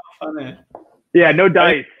so funny. Yeah, no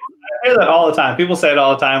dice. I hear that all the time. People say it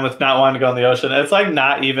all the time with not wanting to go in the ocean. It's like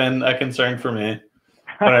not even a concern for me.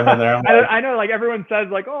 When I'm in there, I know, like, everyone says,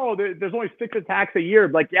 like, oh, there's only 6 attacks a year.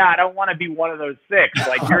 Like, yeah, I don't want to be one of those 6.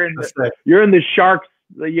 Like, you're in the sharks,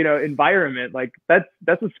 environment. Like, that's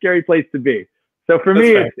a scary place to be. So for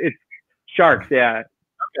me, it's sharks. Yeah.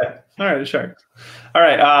 Okay. All right, sharks. All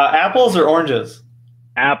right. Apples or oranges?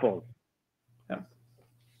 Apples. Yeah,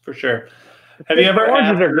 for sure. Have you ever?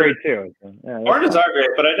 Oranges are great too. Yeah, oranges are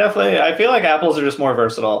great, but I feel like apples are just more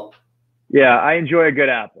versatile. Yeah, I enjoy a good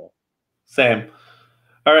apple. Same.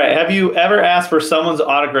 All right. Have you ever asked for someone's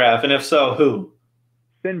autograph, and if so, who?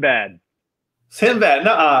 Sinbad. Sinbad.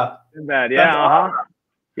 Nuh-uh. Sinbad. Yeah. Awesome.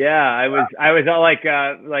 Yeah. I was at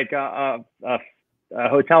a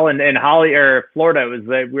hotel in Florida.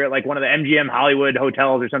 We were at like one of the MGM Hollywood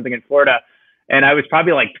hotels or something in Florida, and I was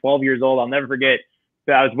probably like 12 years old. I'll never forget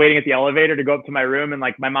I was waiting at the elevator to go up to my room, and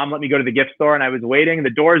like my mom let me go to the gift store, and I was waiting, and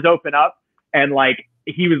the doors open up, and like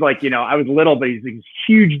he was like, I was little, but he's like this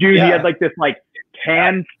huge dude. Yeah. He had like this like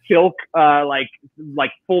tan silk, like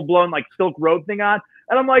full blown like silk robe thing on.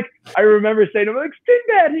 And I'm like, I remember saying to him, like,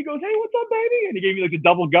 Sinbad. He goes, hey, what's up, baby? And he gave me like the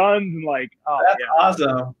double guns and like, oh, that's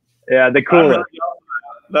awesome. Yeah, the coolest.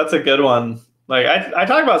 That's a good one. Like I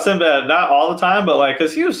talk about Sinbad not all the time, but like,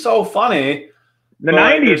 cause he was so funny. The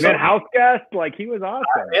 90s, man, House Guest, like he was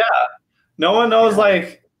awesome. Yeah, no one knows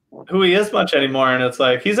like who he is much anymore, and it's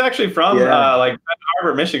like he's actually from like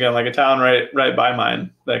Harbor, Michigan, like a town right by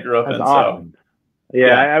mine that I grew up in. Awesome. So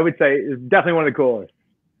I would say it's definitely one of the coolest.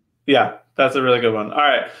 Yeah, that's a really good one. All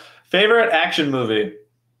right, favorite action movie.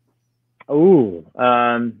 Ooh,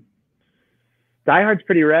 Die Hard's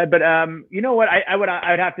pretty rad, but you know what? I would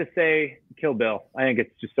have to say Kill Bill. I think it's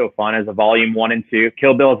just so fun as a volume 1 and 2.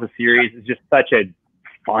 Kill Bill as a series is just such a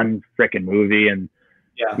fun freaking movie, and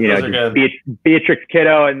Beatrix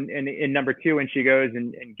Kiddo and in number 2 when she goes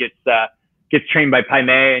and gets trained by Pai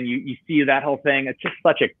Mei, and you see that whole thing. It's just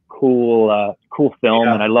such a cool film,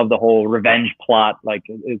 and I love the whole revenge plot. Like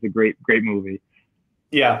it's a great movie.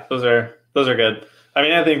 Yeah, those are good. I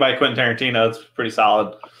mean, anything by Quentin Tarantino, it's pretty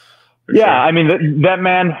solid. Yeah, sure. I mean, that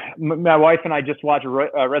man, my wife and I just watched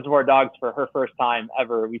Reservoir Dogs for her first time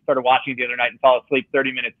ever. We started watching it the other night and fell asleep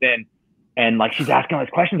 30 minutes in. And like, she's asking all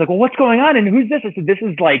these questions like, well, what's going on? And who's this? I said, this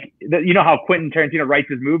is like, you know how Quentin Tarantino writes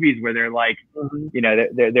his movies where they're like,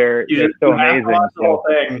 they're so amazing. The whole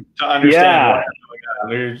thing to understand what's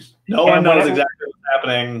going on. No one knows exactly what's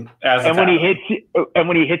happening when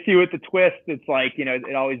he hits you with the twist, it's like,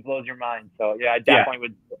 it always blows your mind. So yeah,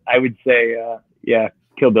 I would say,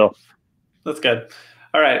 Kill Bill. That's good.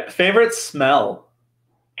 All right. Favorite smell?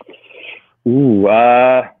 Ooh,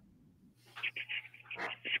 I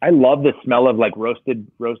love the smell of like roasted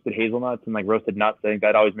hazelnuts and like roasted nuts. I think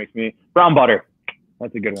that always makes me brown butter.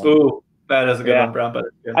 That's a good one. Ooh, that is a good one. Brown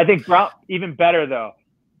butter. Yeah. I think even better though.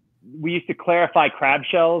 We used to clarify crab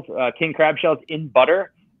shells, king crab shells in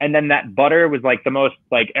butter, and then that butter was like the most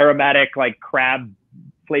like aromatic like crab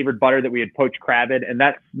flavored butter that we had poached crab in, and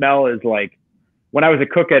that smell is like. When I was a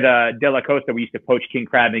cook at De La Costa, we used to poach king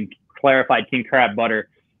crab in clarified king crab butter,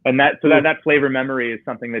 and that flavor memory is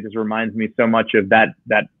something that just reminds me so much of that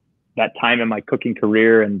time in my cooking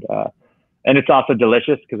career, and it's also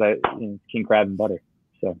delicious because king crab and butter.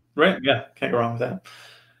 So right, yeah, can't go wrong with that.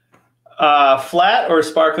 Flat or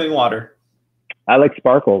sparkling water? I like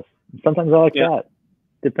sparkles. Sometimes I like that.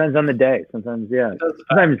 Depends on the day. Sometimes,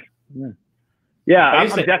 Sometimes, I'm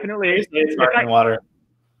definitely sparkling water.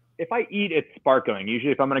 If I eat, it's sparkling.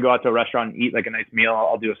 Usually if I'm going to go out to a restaurant and eat like a nice meal,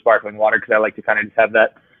 I'll do a sparkling water because I like to kind of just have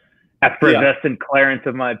that effervescent clarence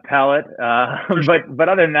of my palate. But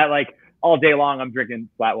other than that, like all day long, I'm drinking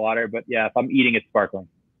flat water. But yeah, if I'm eating, it's sparkling.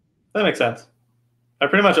 That makes sense. I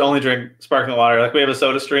pretty much only drink sparkling water. Like we have a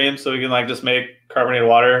soda stream, so we can like just make carbonated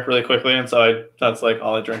water really quickly. And so that's like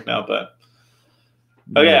all I drink now. But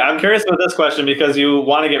okay, I'm curious about this question because you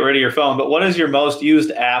want to get rid of your phone. But what is your most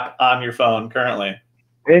used app on your phone currently?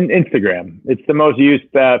 Instagram. It's the most used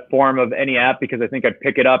form of any app because I think I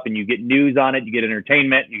pick it up and you get news on it, you get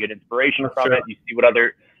entertainment, you get inspiration from it, you see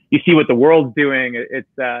what the world's doing. It's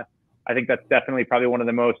I think that's definitely probably one of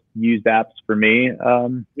the most used apps for me.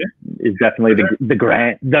 Is definitely the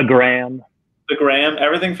gram. The gram.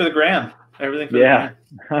 Everything for the gram. Everything for the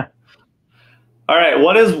gram. All right.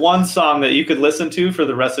 What is one song that you could listen to for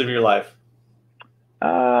the rest of your life?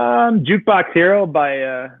 Jukebox Hero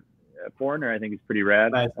by Foreigner, I think is pretty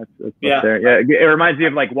rad. Nice. That's there. Yeah, it reminds me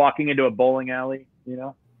of like walking into a bowling alley,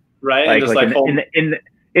 right? Like, just like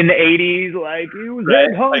in the 80s, like you was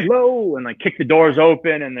hung low and like kick the doors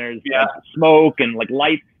open and there's like, smoke and like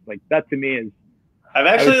lights. Like that to me is. I've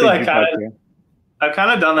actually I've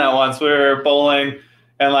kind of done that once. We were bowling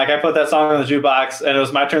and like I put that song on the jukebox and it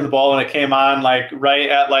was my turn to bowl and it came on like right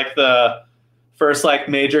at like the first like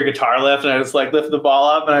major guitar lift and I just like lifted the ball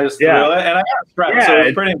up and I just threw it and I got stressed, so it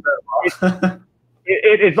was pretty incredible.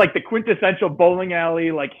 It's like the quintessential bowling alley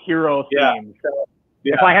like hero theme. So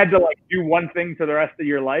if I had to like do one thing for the rest of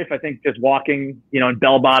your life, I think just walking, in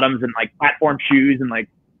bell bottoms and like platform shoes and like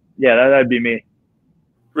that'd be me.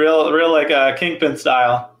 Real like Kingpin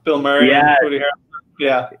style, Bill Murray.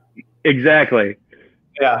 Yeah, exactly.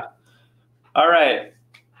 Yeah. All right.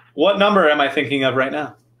 What number am I thinking of right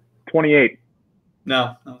now? 28.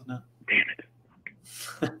 No. Damn it.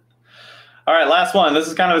 All right, last one. This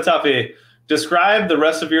is kind of a toughie. Describe the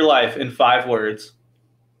rest of your life in 5 words.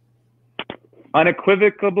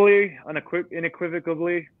 Unequivocally. All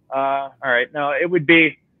right. No, it would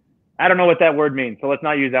be, I don't know what that word means, so let's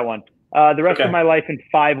not use that one. The rest of my life in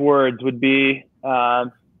 5 words would be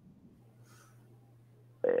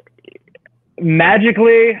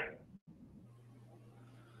Magically,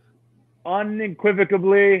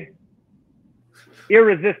 unequivocally,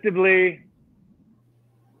 irresistibly,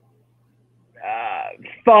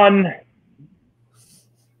 fun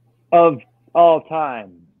of all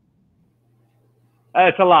time.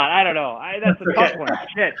 That's a lot. I don't know. That's a tough one.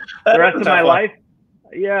 Shit. The rest of my life.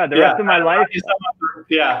 Yeah, the rest of my life.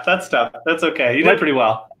 Yeah, that's tough. That's okay. You did pretty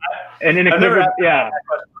well. And in a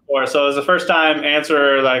before, so as a first time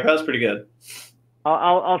answer, like that was pretty good.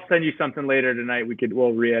 I'll send you something later tonight.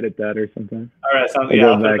 We'll re-edit that or something. All right, I'll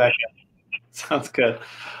put it back in. Sounds good.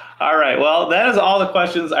 All right, well, that is all the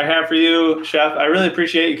questions I have for you, Chef. I really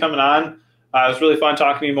appreciate you coming on. It was really fun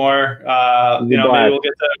talking to you more. Maybe we'll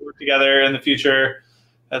get to work together in the future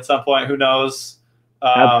at some point. Who knows?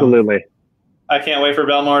 Absolutely. I can't wait for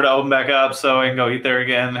Belmore to open back up so I can go eat there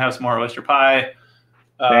again and have some more oyster pie.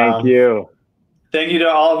 Thank you. Thank you to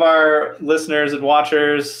all of our listeners and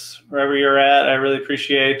watchers, wherever you're at. I really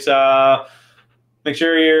appreciate. Make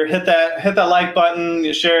sure you hit that like button,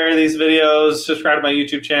 you share these videos, subscribe to my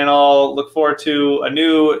YouTube channel. Look forward to a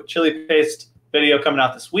new chili paste video coming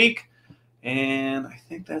out this week. And I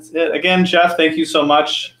think that's it. Again, Chef, thank you so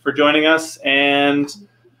much for joining us. And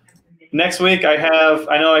next week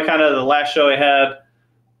the last show I had,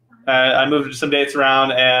 I moved some dates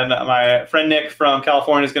around, and my friend Nick from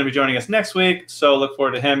California is going to be joining us next week. So look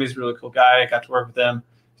forward to him. He's a really cool guy. I got to work with him.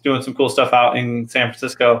 He's doing some cool stuff out in San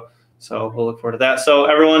Francisco. So we'll look forward to that. So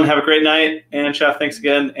everyone have a great night. And Chef, thanks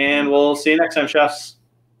again. And we'll see you next time, chefs.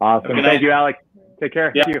 Awesome. Thank you, Alex. Take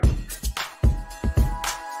care. Yeah. Thank you.